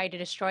Left Tried to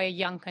Destroy a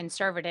Young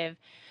Conservative,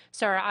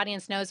 so our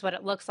audience knows what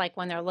it looks like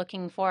when they're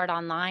looking for it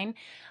online.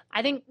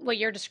 I think what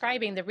you're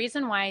describing, the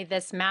reason why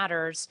this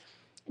matters,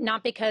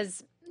 not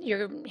because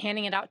you're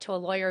handing it out to a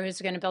lawyer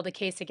who's going to build a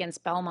case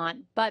against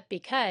Belmont, but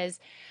because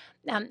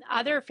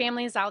other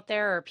families out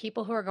there or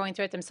people who are going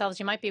through it themselves,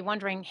 you might be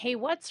wondering, hey,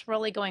 what's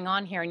really going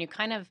on here? And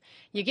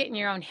you get in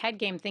your own head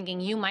game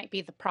thinking you might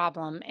be the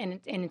problem and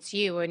it's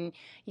you, and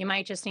you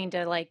might just need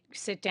to like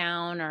sit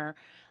down or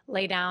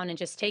lay down and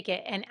just take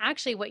it. And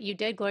actually what you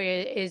did,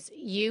 Gloria, is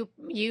you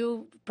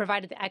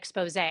provided the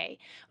expose.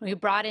 You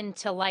brought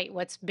into light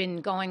what's been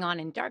going on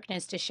in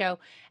darkness to show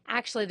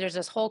actually there's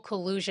this whole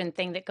collusion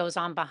thing that goes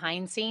on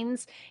behind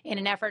scenes in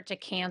an effort to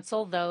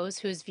cancel those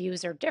whose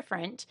views are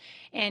different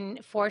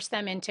and force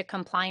them into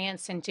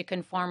compliance, into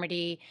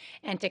conformity,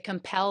 and to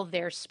compel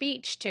their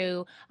speech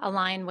to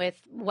align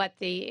with what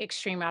the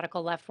extreme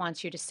radical left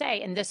wants you to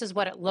say. And this is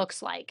what it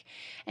looks like.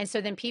 And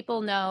so then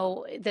people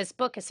know this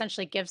book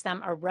essentially gives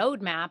them a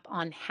roadmap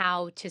on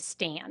how to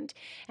stand.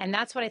 And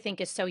that's what I think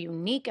is so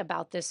unique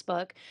about this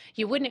book.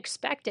 You wouldn't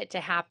expect it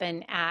to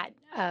happen at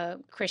a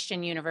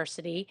Christian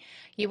university.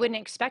 You wouldn't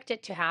expect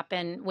it to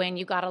happen when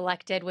you got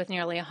elected with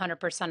nearly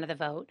 100% of the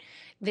vote.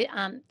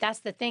 That's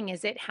the thing,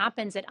 is it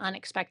happens at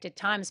unexpected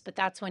times, but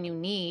that's when you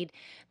need,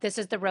 this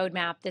is the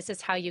roadmap, this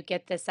is how you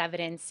get this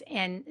evidence.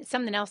 And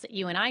something else that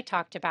you and I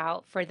talked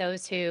about for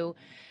those who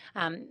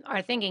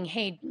are thinking,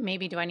 hey,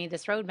 maybe do I need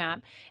this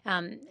roadmap?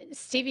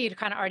 Stevie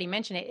kind of already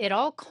mentioned it. It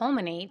all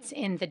culminates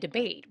in the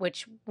debate,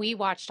 which we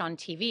watched on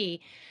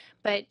TV.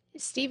 But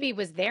Stevie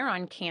was there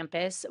on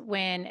campus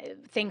when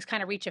things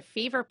kind of reach a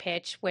fever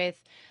pitch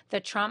with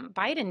the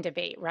Trump-Biden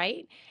debate,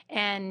 right?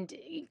 And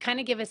kind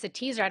of give us a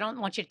teaser. I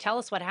don't want you to tell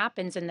us what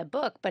happens in the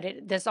book, but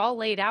this all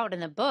laid out in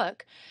the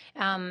book.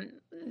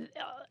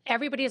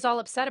 Everybody is all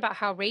upset about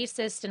how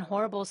racist and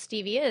horrible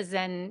Stevie is,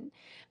 and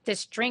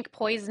this drink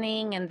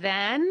poisoning, and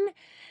then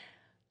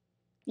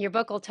your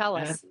book will tell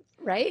us,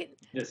 right?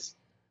 Yes.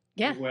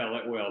 Yeah. Well,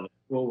 the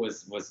school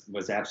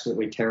was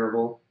absolutely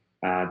terrible.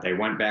 They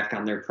went back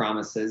on their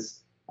promises,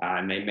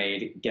 and they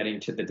made getting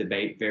to the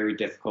debate very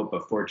difficult,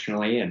 but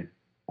fortunately, and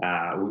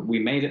we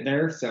made it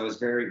there. So I was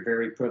very,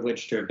 very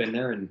privileged to have been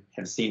there and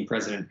have seen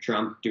President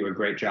Trump do a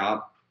great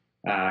job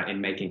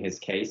in making his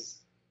case.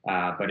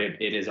 But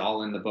it is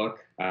all in the book,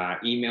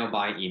 email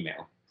by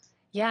email.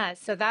 Yeah,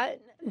 so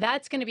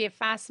that's going to be a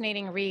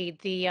fascinating read,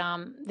 the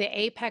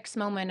apex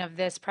moment of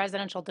this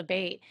presidential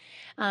debate.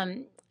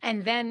 And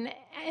then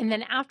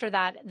after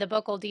that, the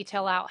book will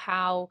detail out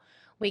how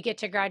we get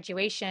to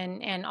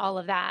graduation and all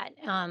of that.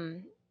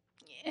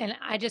 And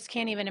I just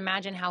can't even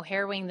imagine how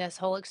harrowing this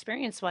whole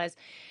experience was.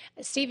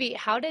 Stevie,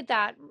 how did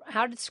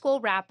school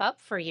wrap up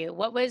for you?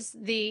 What was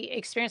the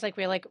experience like?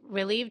 Were you like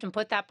relieved and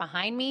put that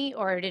behind me,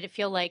 or did it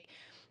feel like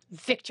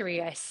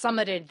victory? I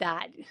summited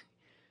that.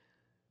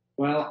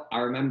 Well, I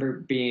remember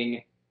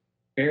being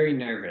very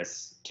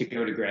nervous to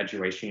go to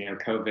graduation. You know,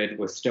 COVID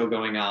was still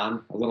going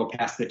on, a little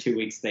past the 2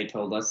 weeks they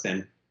told us.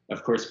 And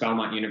of course,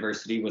 Belmont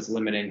University was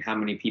limiting how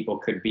many people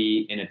could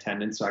be in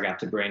attendance. So I got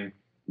to bring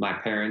my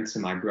parents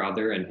and my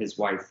brother and his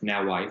wife,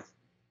 now wife.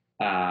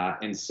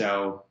 And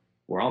so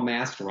we're all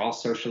masked, we're all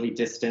socially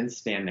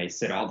distanced, and they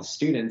sit all the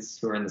students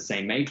who are in the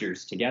same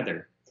majors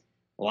together.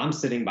 Well, I'm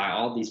sitting by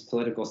all these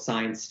political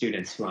science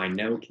students who I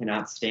know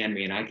cannot stand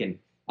me, and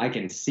I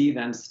can see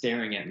them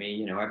staring at me.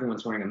 You know,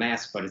 everyone's wearing a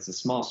mask, but it's a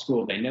small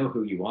school. They know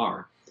who you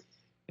are.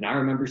 And I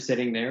remember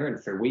sitting there,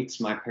 and for weeks,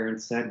 my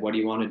parents said, what do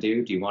you want to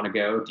do? Do you want to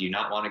go? Do you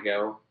not want to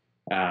go?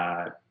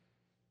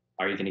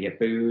 Are you going to get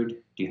booed?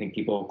 Do you think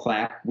people will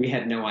clap? We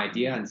had no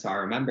idea. And so I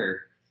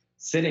remember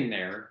sitting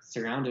there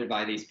surrounded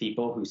by these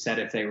people who said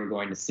if they were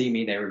going to see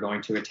me, they were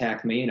going to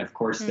attack me. And of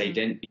course, they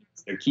didn't,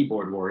 because they're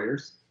keyboard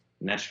warriors.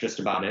 And that's just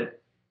about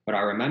it. But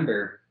I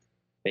remember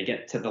they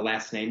get to the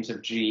last names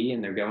of G,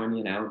 and they're going,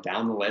 you know,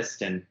 down the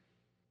list, and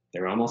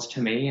they're almost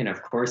to me. And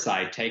of course,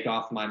 I take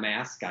off my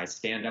mask. I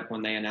stand up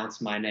when they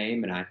announce my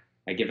name, and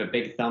I give a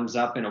big thumbs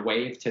up and a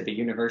wave to the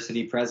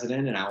university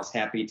president. And I was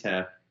happy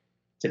to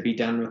be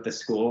done with the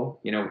school.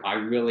 You know, I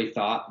really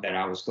thought that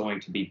I was going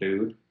to be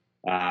booed.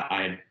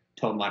 I had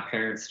told my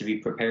parents to be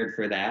prepared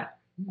for that.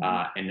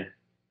 And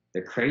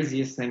the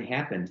craziest thing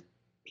happened.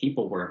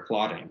 People were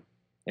applauding.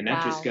 And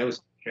that just goes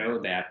to show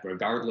that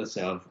regardless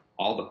of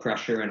all the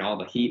pressure and all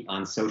the heat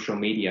on social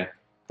media,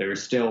 there are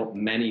still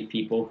many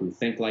people who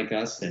think like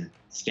us and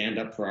stand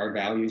up for our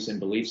values and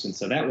beliefs. And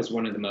so that was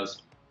one of the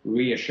most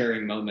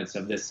reassuring moments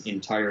of this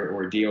entire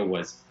ordeal,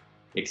 was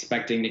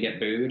expecting to get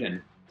booed,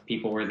 and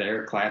people were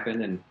there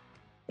clapping, and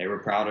they were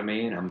proud of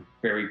me. And I'm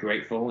very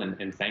grateful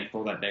and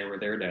thankful that they were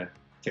there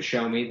to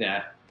show me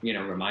that,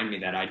 remind me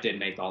that I did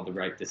make all the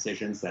right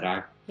decisions, that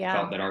I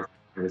felt that our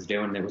family was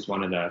doing. It was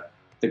one of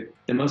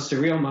the most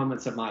surreal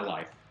moments of my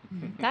life.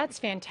 That's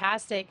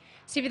fantastic.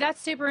 Stevie,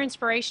 that's super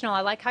inspirational.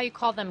 I like how you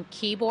call them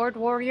keyboard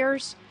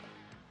warriors.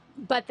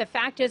 But the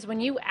fact is,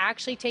 when you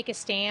actually take a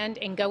stand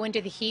and go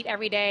into the heat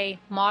every day,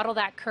 model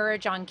that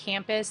courage on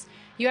campus,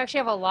 you actually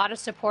have a lot of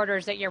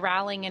supporters that you're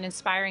rallying and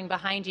inspiring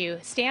behind you.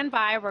 Stand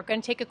by. We're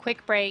going to take a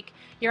quick break.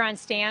 You're on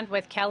Stand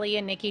with Kelly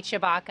and Nikki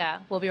Tshibaka.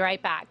 We'll be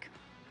right back.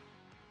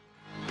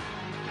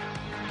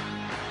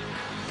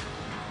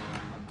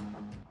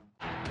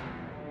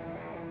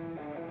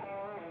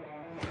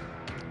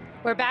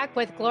 We're back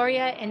with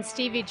Gloria and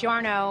Stevie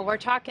Giorno. We're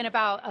talking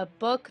about a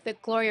book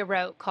that Gloria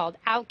wrote called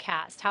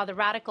Outcast, How the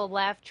Radical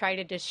Left Tried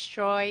to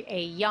Destroy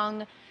a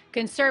Young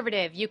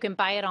Conservative. You can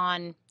buy it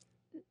on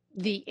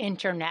the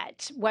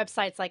internet,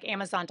 websites like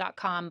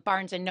Amazon.com,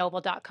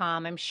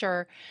 BarnesandNoble.com. I'm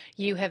sure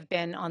you have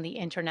been on the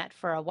internet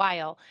for a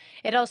while.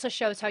 It also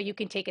shows how you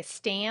can take a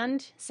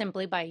stand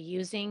simply by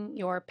using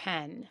your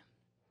pen.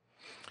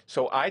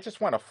 So I just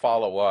want to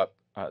follow up,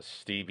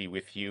 Stevie,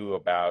 with you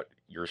about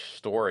your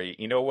story.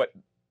 You know what?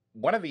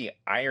 One of the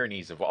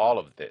ironies of all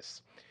of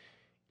this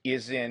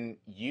is in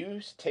you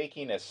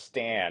taking a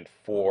stand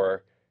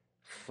for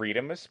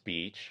freedom of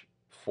speech,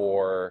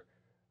 for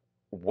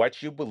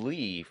what you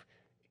believe.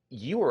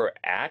 You are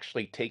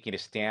actually taking a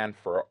stand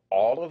for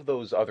all of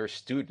those other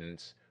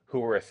students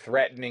who are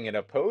threatening and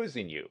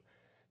opposing you.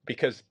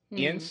 Because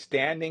in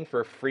standing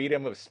for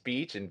freedom of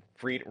speech and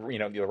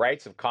the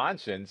rights of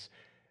conscience,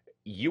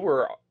 you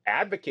were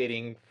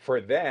advocating for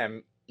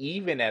them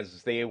even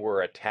as they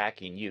were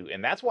attacking you.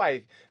 And that's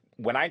why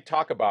when I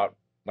think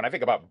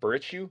about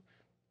virtue,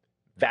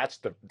 that's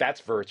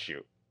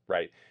virtue,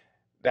 right?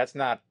 That's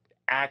not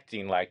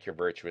acting like you're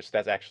virtuous.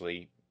 That's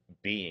actually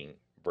being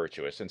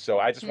virtuous. And so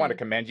I just want to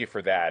commend you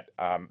for that.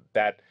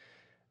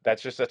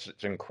 That's just such an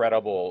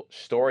incredible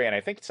story. And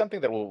I think it's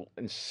something that will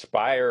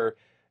inspire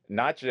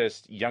not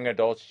just young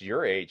adults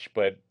your age,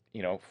 but,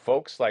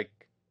 folks like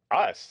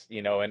us,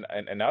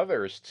 and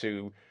others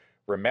to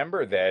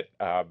remember that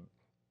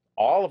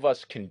all of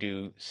us can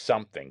do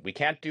something. We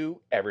can't do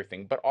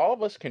everything, but all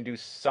of us can do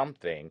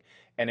something.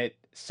 And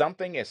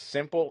something as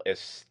simple as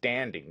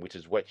standing, which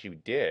is what you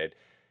did,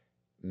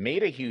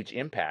 made a huge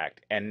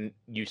impact. And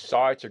you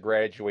saw at your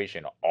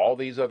graduation all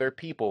these other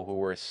people who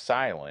were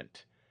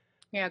silent.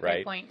 Yeah,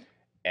 great point.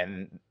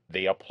 And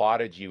they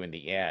applauded you in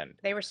the end.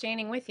 They were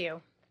standing with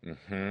you.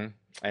 Mm-hmm.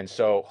 And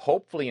so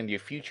hopefully in the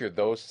future,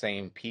 those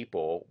same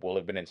people will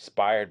have been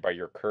inspired by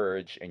your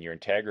courage and your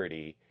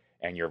integrity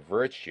and your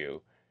virtue,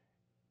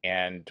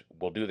 and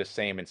will do the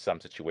same in some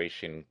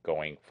situation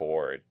going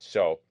forward.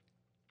 So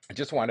I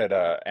just wanted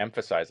to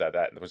emphasize that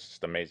was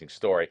just an amazing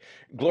story.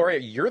 Gloria,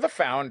 you're the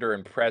founder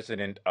and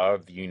president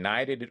of the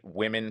United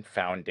Women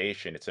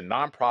Foundation. It's a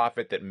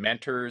nonprofit that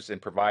mentors and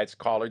provides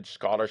college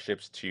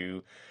scholarships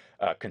to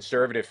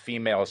conservative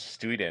female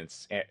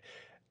students. And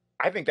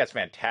I think that's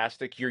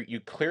fantastic. You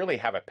clearly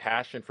have a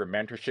passion for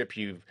mentorship.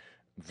 You've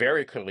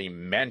very clearly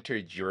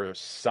mentored your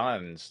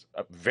sons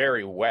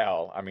very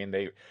well. I mean,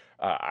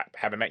 I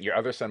haven't met your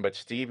other son, but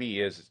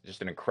Stevie is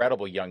just an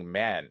incredible young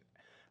man.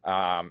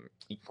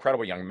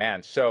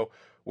 So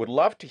would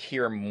love to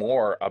hear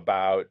more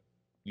about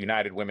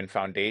United Women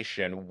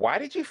Foundation. Why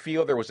did you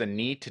feel there was a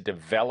need to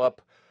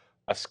develop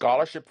a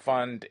scholarship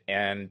fund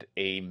and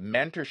a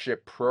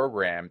mentorship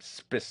program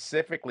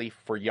specifically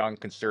for young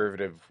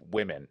conservative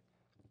women?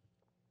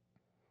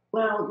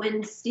 Well,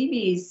 when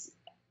Stevie's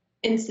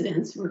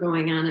incidents were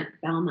going on at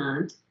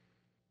Belmont,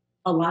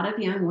 a lot of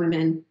young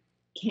women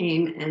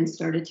came and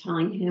started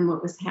telling him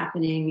what was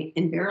happening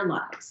in their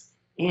lives.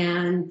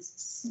 And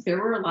there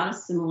were a lot of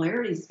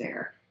similarities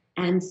there.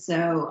 And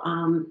so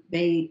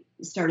they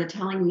started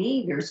telling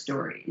me their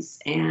stories,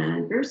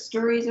 and their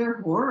stories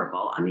are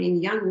horrible. I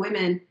mean, young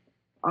women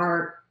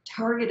are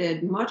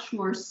targeted much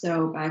more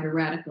so by the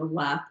radical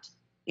left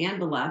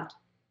and the left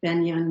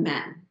than young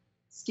men.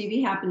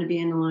 Stevie happened to be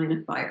in the line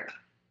of fire.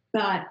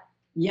 But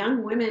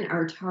young women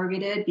are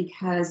targeted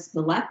because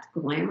the left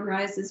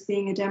glamorizes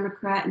being a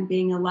Democrat and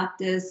being a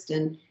leftist,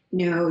 and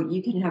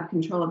you can have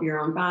control of your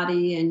own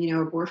body, and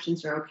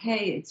abortions are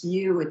okay. It's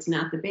you, it's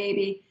not the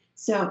baby.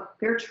 So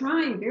they're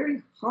trying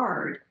very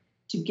hard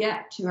to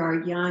get to our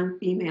young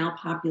female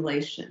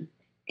population.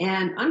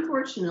 And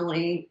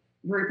unfortunately,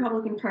 the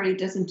Republican Party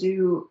doesn't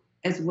do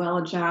as well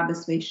a job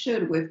as they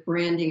should with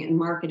branding and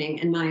marketing,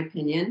 in my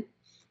opinion.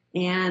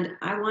 And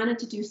I wanted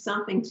to do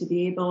something to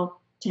be able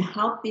to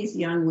help these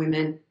young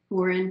women who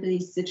were in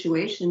these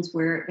situations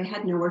where they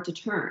had nowhere to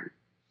turn.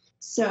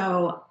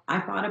 So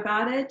I thought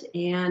about it,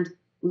 and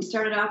we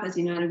started off as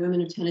United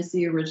Women of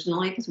Tennessee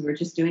originally because we were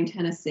just doing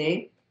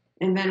Tennessee,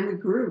 and then we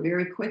grew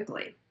very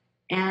quickly.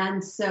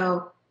 And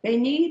so they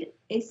need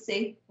a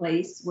safe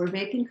place where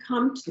they can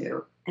come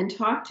to and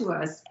talk to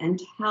us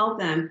and tell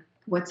them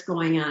what's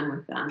going on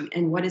with them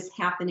and what is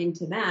happening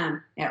to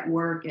them at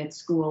work, at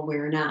school,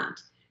 where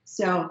not.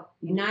 So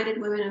United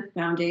Women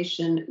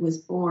Foundation was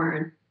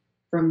born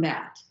from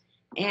that.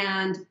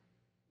 And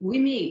we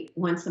meet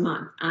once a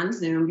month on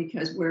Zoom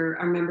because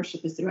our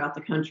membership is throughout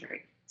the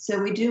country. So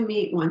we do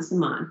meet once a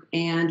month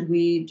and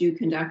we do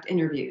conduct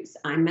interviews.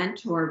 I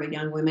mentor the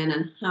young women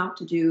on how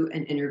to do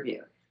an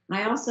interview.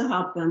 I also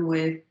help them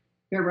with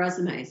their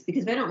resumes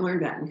because they don't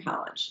learn that in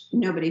college.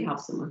 Nobody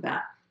helps them with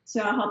that.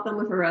 So I'll help them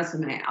with a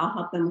resume. I'll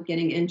help them with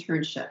getting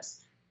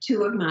internships.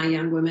 2 of my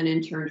young women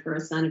interned for a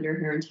senator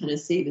here in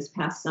Tennessee this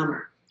past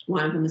summer.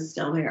 One of them is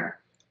still there.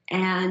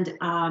 And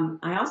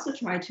I also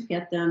try to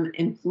get them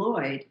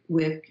employed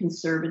with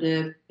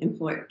conservative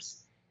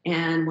employers.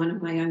 And one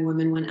of my young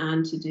women went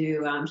on to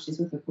do, she's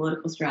with a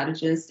political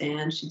strategist,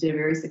 and she did a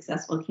very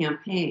successful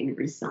campaign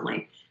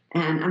recently.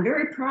 And I'm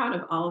very proud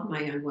of all of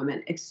my young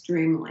women,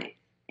 extremely.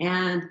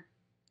 And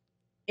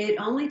it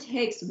only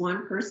takes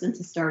one person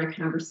to start a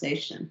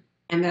conversation.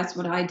 And that's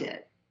what I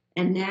did.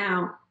 And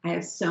now I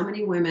have so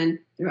many women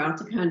throughout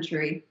the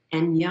country,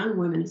 and young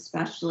women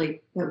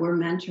especially, that we're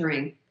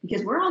mentoring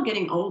because we're all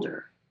getting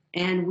older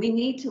and we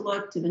need to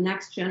look to the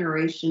next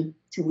generation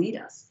to lead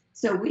us.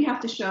 So we have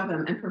to show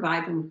them and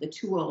provide them with the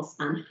tools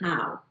on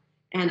how.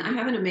 And I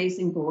have an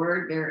amazing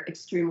board. They're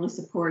extremely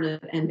supportive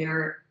and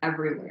they're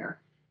everywhere.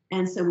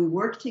 And so we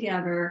work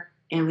together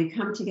and we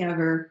come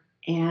together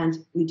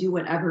and we do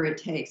whatever it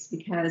takes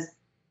because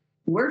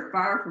we're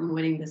far from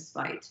winning this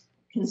fight.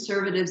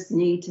 Conservatives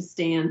need to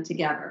stand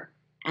together.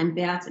 And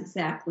that's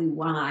exactly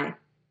why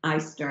I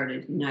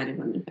started United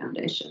Women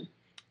Foundation.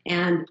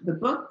 And the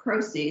book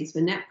proceeds,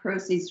 the net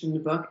proceeds from the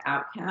book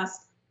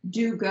Outcast,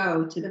 do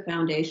go to the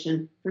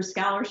foundation for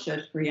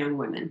scholarships for young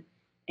women.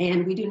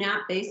 And we do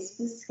not base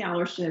the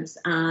scholarships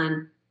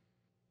on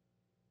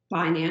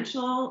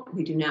financial.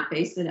 We do not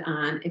base it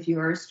on if you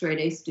are a straight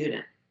A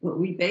student. What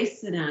we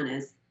base it on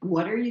is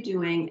what are you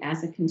doing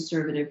as a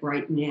conservative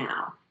right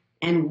now?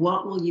 And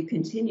what will you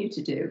continue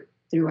to do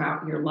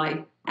throughout your life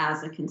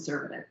as a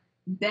conservative?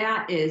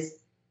 That is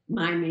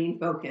my main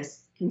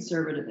focus,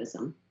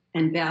 conservatism.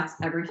 And that's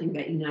everything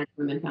that United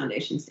Women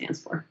Foundation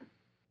stands for.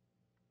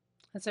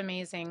 That's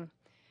amazing.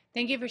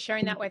 Thank you for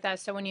sharing that with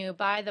us. So when you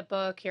buy the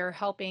book, you're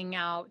helping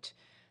out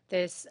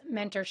this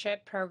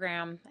mentorship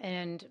program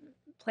and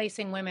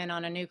placing women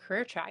on a new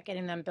career track,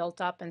 getting them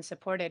built up and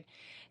supported.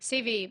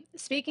 Stevie,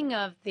 speaking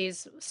of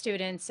these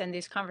students and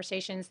these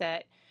conversations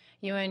that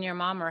you and your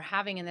mom are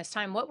having in this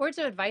time, what words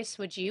of advice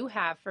would you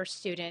have for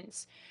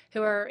students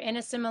who are in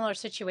a similar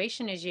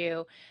situation as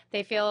you?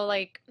 They feel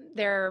like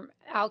they're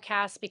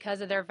outcasts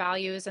because of their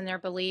values and their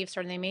beliefs,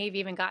 or they may have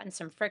even gotten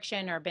some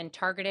friction or been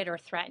targeted or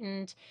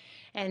threatened,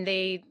 and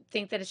they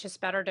think that it's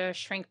just better to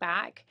shrink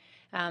back,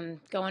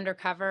 go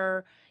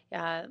undercover,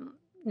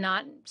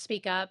 not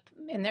speak up,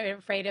 and they're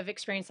afraid of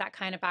experiencing that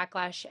kind of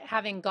backlash.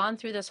 Having gone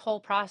through this whole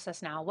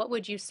process now, what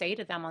would you say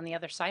to them on the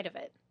other side of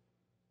it?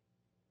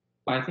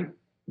 Well, I think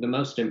the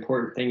most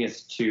important thing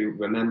is to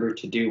remember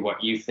to do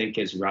what you think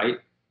is right,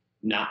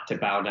 not to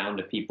bow down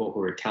to people who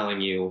are telling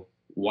you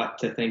what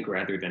to think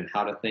rather than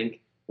how to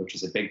think, which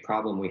is a big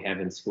problem we have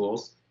in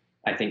schools.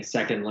 I think,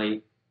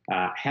 secondly,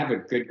 have a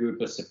good group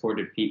of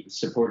supportive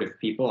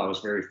people. I was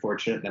very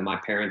fortunate that my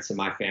parents and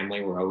my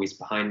family were always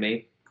behind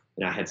me,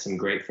 and I had some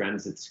great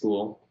friends at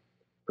school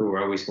who were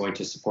always going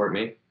to support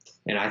me.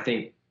 And I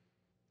think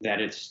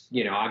that it's,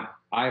 I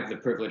have the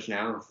privilege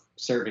now of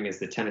serving as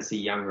the Tennessee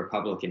Young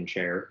Republican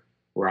Chair,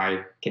 where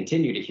I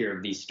continue to hear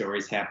of these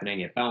stories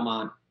happening at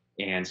Belmont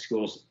and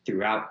schools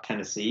throughout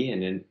Tennessee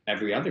and in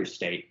every other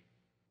state.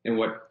 And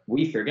what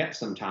we forget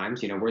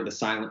sometimes, we're the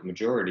silent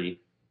majority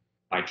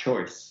by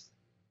choice.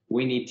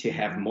 We need to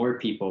have more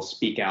people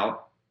speak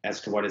out as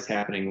to what is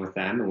happening with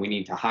them, and we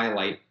need to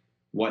highlight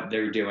what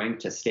they're doing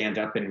to stand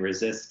up and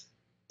resist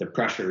the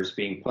pressures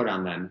being put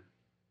on them.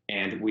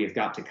 And we have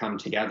got to come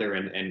together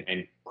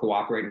and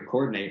cooperate and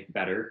coordinate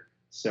better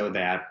so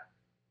that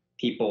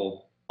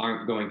people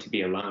aren't going to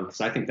be alone,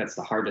 because I think that's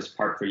the hardest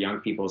part for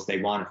young people is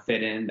they want to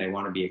fit in, they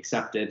want to be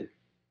accepted,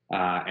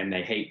 and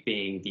they hate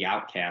being the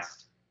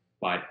outcast.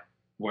 But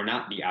we're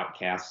not the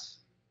outcasts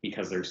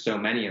because there's so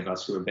many of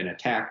us who have been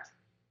attacked.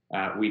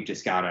 We've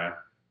just got to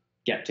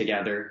get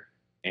together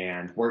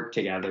and work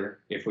together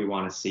if we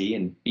want to see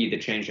and be the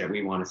change that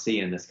we want to see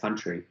in this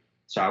country.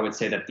 So I would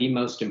say that the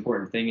most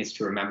important thing is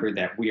to remember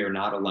that we are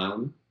not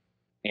alone,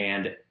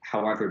 and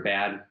however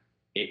bad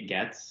it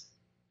gets,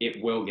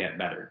 it will get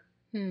better.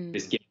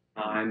 Just give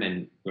time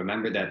and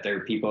remember that there are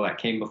people that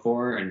came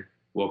before and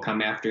will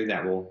come after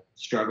that will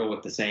struggle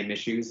with the same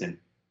issues. And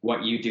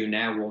what you do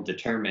now will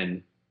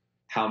determine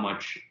how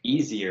much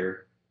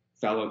easier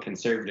fellow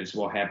conservatives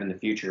will have in the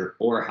future,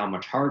 or how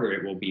much harder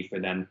it will be for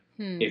them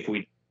if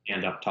we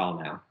stand up tall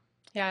now.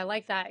 Yeah, I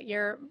like that.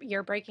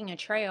 You're breaking a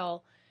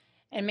trail.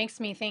 It makes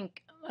me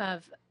think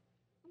of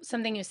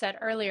something you said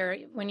earlier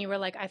when you were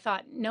like, I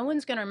thought no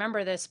one's going to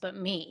remember this but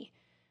me.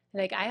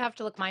 Like, I have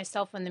to look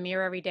myself in the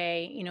mirror every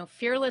day. You know,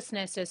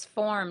 fearlessness is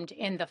formed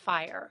in the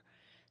fire.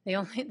 The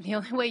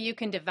only way you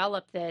can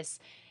develop this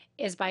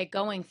is by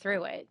going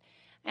through it.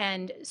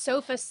 And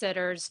sofa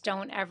sitters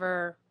don't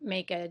ever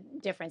make a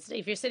difference.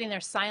 If you're sitting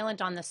there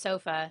silent on the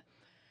sofa,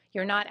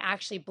 you're not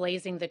actually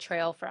blazing the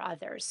trail for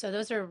others. So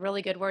those are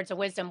really good words of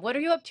wisdom. What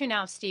are you up to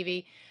now,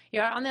 Stevie?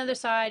 You're on the other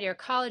side, you're a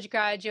college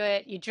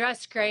graduate, you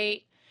dress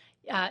great,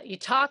 you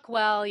talk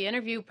well, you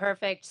interview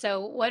perfect.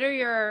 So what are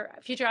your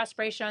future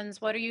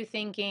aspirations? What are you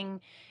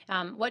thinking?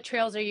 What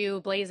trails are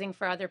you blazing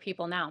for other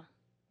people now?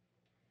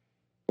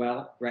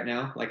 Well, right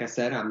now, like I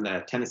said, I'm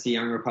the Tennessee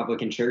Young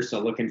Republican Chair, so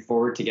looking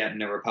forward to getting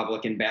a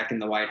Republican back in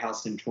the White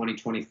House in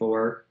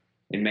 2024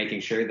 and making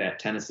sure that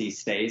Tennessee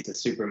stays a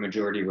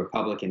supermajority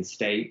Republican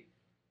state.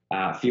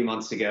 A few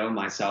months ago,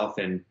 myself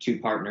and two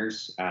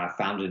partners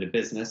founded a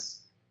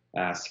business,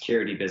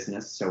 security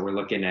business. So we're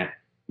looking at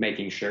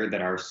making sure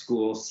that our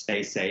schools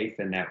stay safe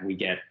and that we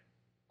get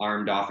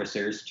armed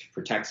officers to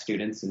protect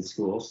students in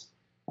schools.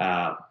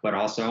 But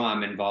also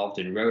I'm involved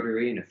in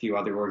Rotary and a few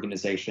other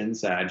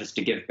organizations just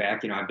to give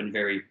back. You know, I've been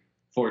very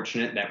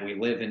fortunate that we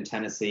live in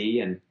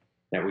Tennessee and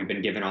that we've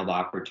been given all the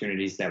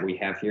opportunities that we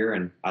have here.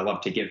 And I love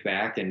to give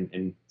back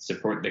and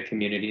support the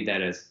community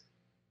that has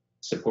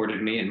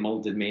supported me and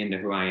molded me into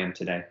who I am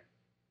today.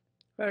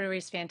 Rotary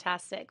is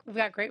fantastic. We've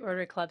got great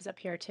Rotary clubs up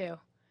here too.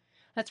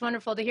 That's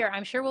wonderful to hear.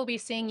 I'm sure we'll be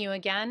seeing you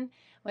again.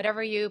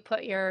 Whatever you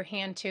put your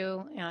hand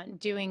to,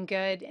 doing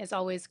good is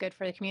always good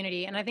for the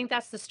community. And I think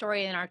that's the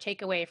story and our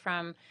takeaway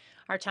from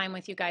our time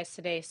with you guys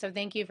today. So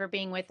thank you for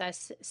being with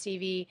us,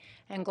 Stevie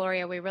and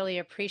Gloria. We really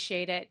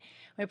appreciate it.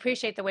 We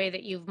appreciate the way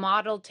that you've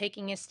modeled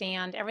taking a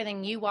stand,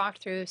 everything you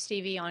walked through,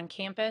 Stevie, on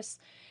campus,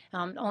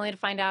 only to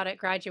find out at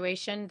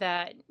graduation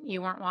that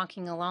you weren't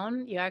walking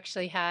alone. You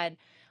actually had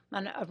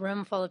a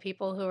room full of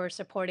people who are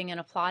supporting and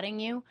applauding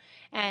you.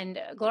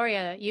 And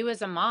Gloria, you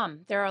as a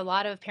mom, there are a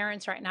lot of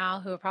parents right now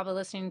who are probably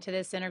listening to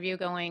this interview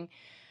going,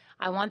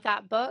 I want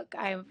that book.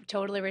 I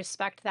totally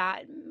respect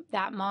that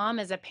mom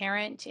as a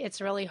parent.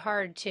 It's really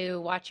hard to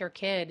watch your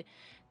kid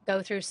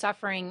go through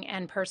suffering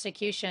and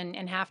persecution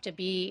and have to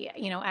be,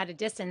 at a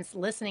distance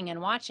listening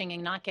and watching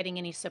and not getting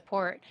any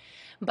support.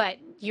 But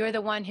you're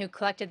the one who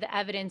collected the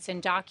evidence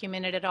and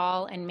documented it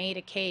all and made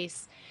a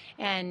case.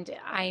 And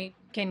I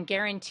can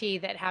guarantee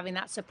that having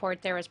that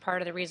support there is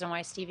part of the reason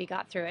why Stevie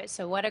got through it.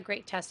 So what a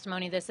great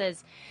testimony this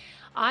is.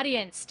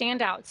 Audience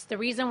standouts. The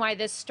reason why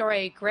this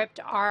story gripped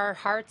our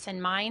hearts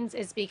and minds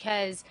is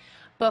because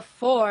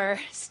before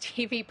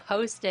Stevie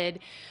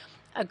posted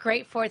a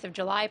great 4th of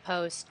July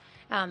post,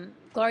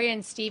 Gloria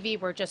and Stevie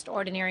were just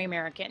ordinary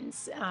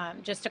Americans,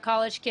 just a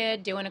college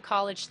kid doing a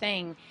college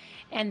thing.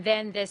 And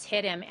then this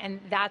hit him. And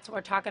that's what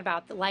we're talking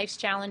about, the life's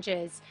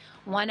challenges,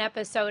 one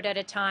episode at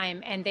a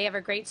time. And they have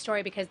a great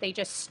story because they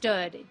just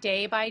stood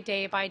day by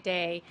day by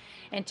day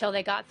until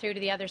they got through to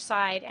the other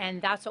side. And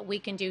that's what we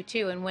can do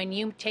too. And when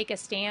you take a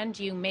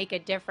stand, you make a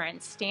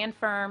difference. Stand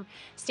firm,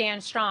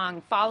 stand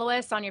strong. Follow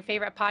us on your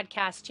favorite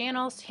podcast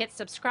channels. Hit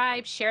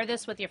subscribe, share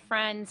this with your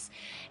friends,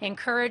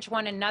 encourage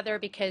one another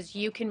because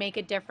you can make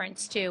a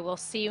difference too. We'll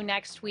see you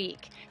next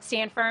week.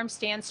 Stand firm,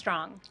 stand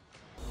strong.